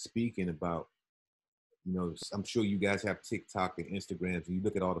Gene's speaking about. I'm sure you guys have TikTok and Instagrams, and you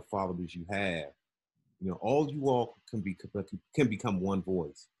look at all the followers you have. All you all can become one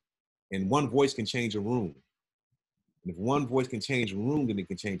voice, and one voice can change a room. And if one voice can change a room, then it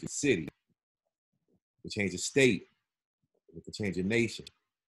can change a city, it can change a state, it can change a nation,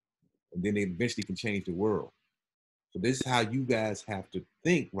 and then it eventually can change the world. So this is how you guys have to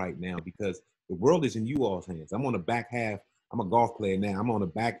think right now, because the world is in you all's hands. I'm on the back half. I'm a golf player now. I'm on the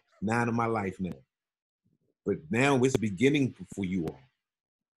back 9 of my life now. But now it's beginning for you all.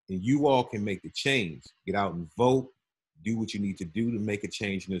 And you all can make the change. Get out and vote. Do what you need to do to make a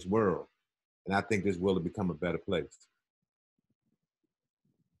change in this world. And I think this world will become a better place.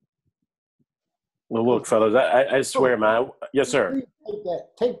 Well, look, fellas, I swear, man. Yes, sir.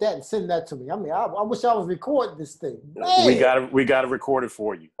 Take that and send that to me. I wish I was recording this thing. Man. We got to record it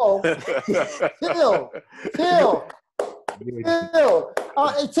for you. Oh, Till. Till,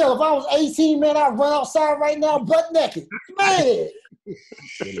 if I was 18, man, I'd run outside right now butt naked. Man.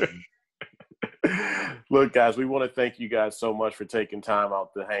 Look, guys, we want to thank you guys so much for taking time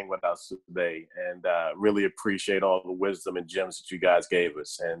out to hang with us today, and really appreciate all the wisdom and gems that you guys gave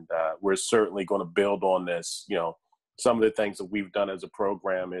us. And we're certainly going to build on this. Some of the things that we've done as a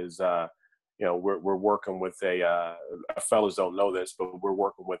program is, we're working with fellas don't know this, but we're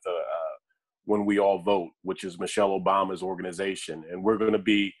working with When We All Vote, which is Michelle Obama's organization. And we're going to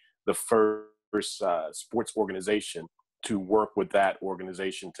be the first sports organization to work with that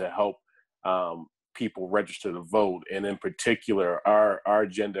organization to help people register to vote. And in particular, our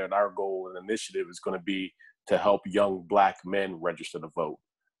agenda and our goal and initiative is going to be to help young Black men register to vote.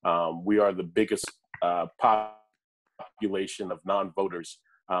 We are the biggest population of non-voters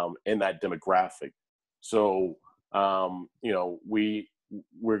in that demographic. So,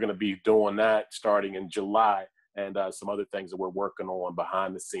 we're going to be doing that starting in July, and some other things that we're working on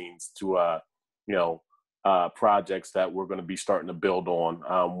behind the scenes to, projects that we're going to be starting to build on.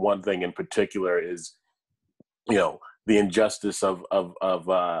 One thing in particular is, the injustice of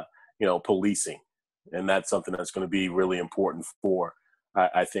policing. And that's something that's going to be really important for,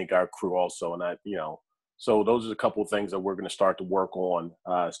 I think, our crew also. And so those are a couple of things that we're going to start to work on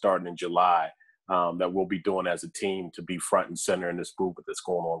starting in July. That we'll be doing as a team to be front and center in this movement that's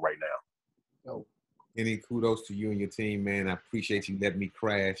going on right now. Any kudos to you and your team, man. I appreciate you letting me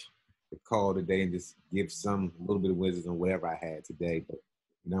crash the call today and just give a little bit of wisdom on whatever I had today. But,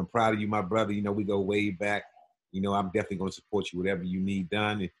 I'm proud of you, my brother. We go way back. I'm definitely going to support you, whatever you need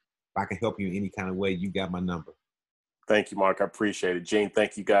done. If I can help you in any kind of way, you got my number. Thank you, Mark. I apprate it. Gene,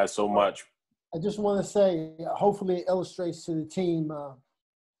 thank you guys so much. I just want to say, hopefully it illustrates to the team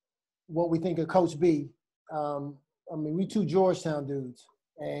what we think of Coach B. We 2 Georgetown dudes,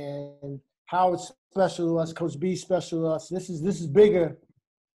 and Howard's special to us, Coach B special to us. This is bigger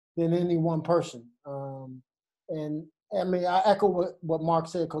than any one person. And I mean, I echo what Mark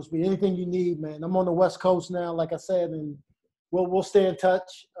said, Coach B. Anything you need, man. I'm on the West Coast now, like I said, and we'll stay in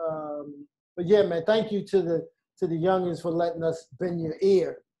touch. But yeah, man, thank you to the youngins for letting us bend your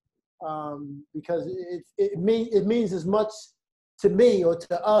ear, because it means as much to me or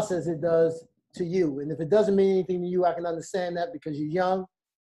to us as it does to you. And if it doesn't mean anything to you, I can understand that because you're young.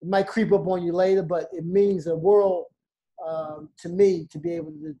 It might creep up on you later, but it means the world to me to be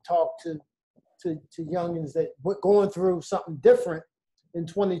able to talk to youngins that were going through something different in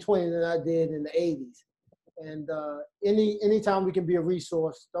 2020 than I did in the 80s. And anytime we can be a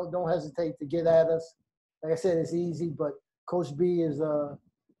resource, don't hesitate to get at us. Like I said, it's easy, but Coach B is,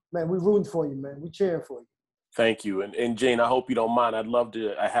 man, we're rooting for you, man. We're cheering for you. Thank you. And Gene, I hope you don't mind. I'd love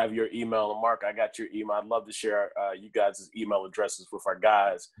to have your email. And Mark, I got your email. I'd love to share you guys' email addresses with our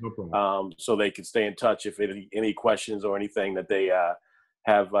guys, No problem. so they can stay in touch. If any questions or anything that they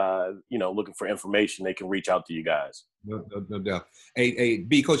have, looking for information, they can reach out to you guys. No doubt. Hey,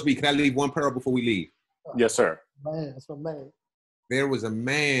 Coach B, can I leave one pearl before we leave? Yes, sir. Man, that's my man. There was a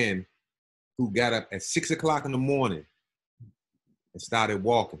man who got up at 6 o'clock in the morning and started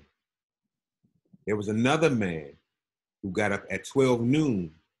walking. There was another man who got up at 12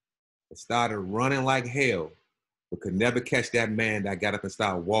 noon and started running like hell, but could never catch that man that got up and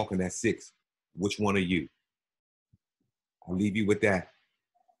started walking at 6. Which one are you? I'll leave you with that.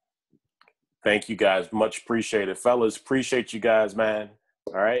 Thank you, guys. Much appreciated. Fellas, appreciate you guys, man.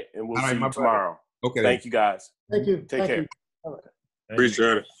 All right, and we'll see you tomorrow. Okay. Thank you, guys. Thank you. Take care. You.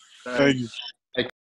 Appreciate it. Thank you.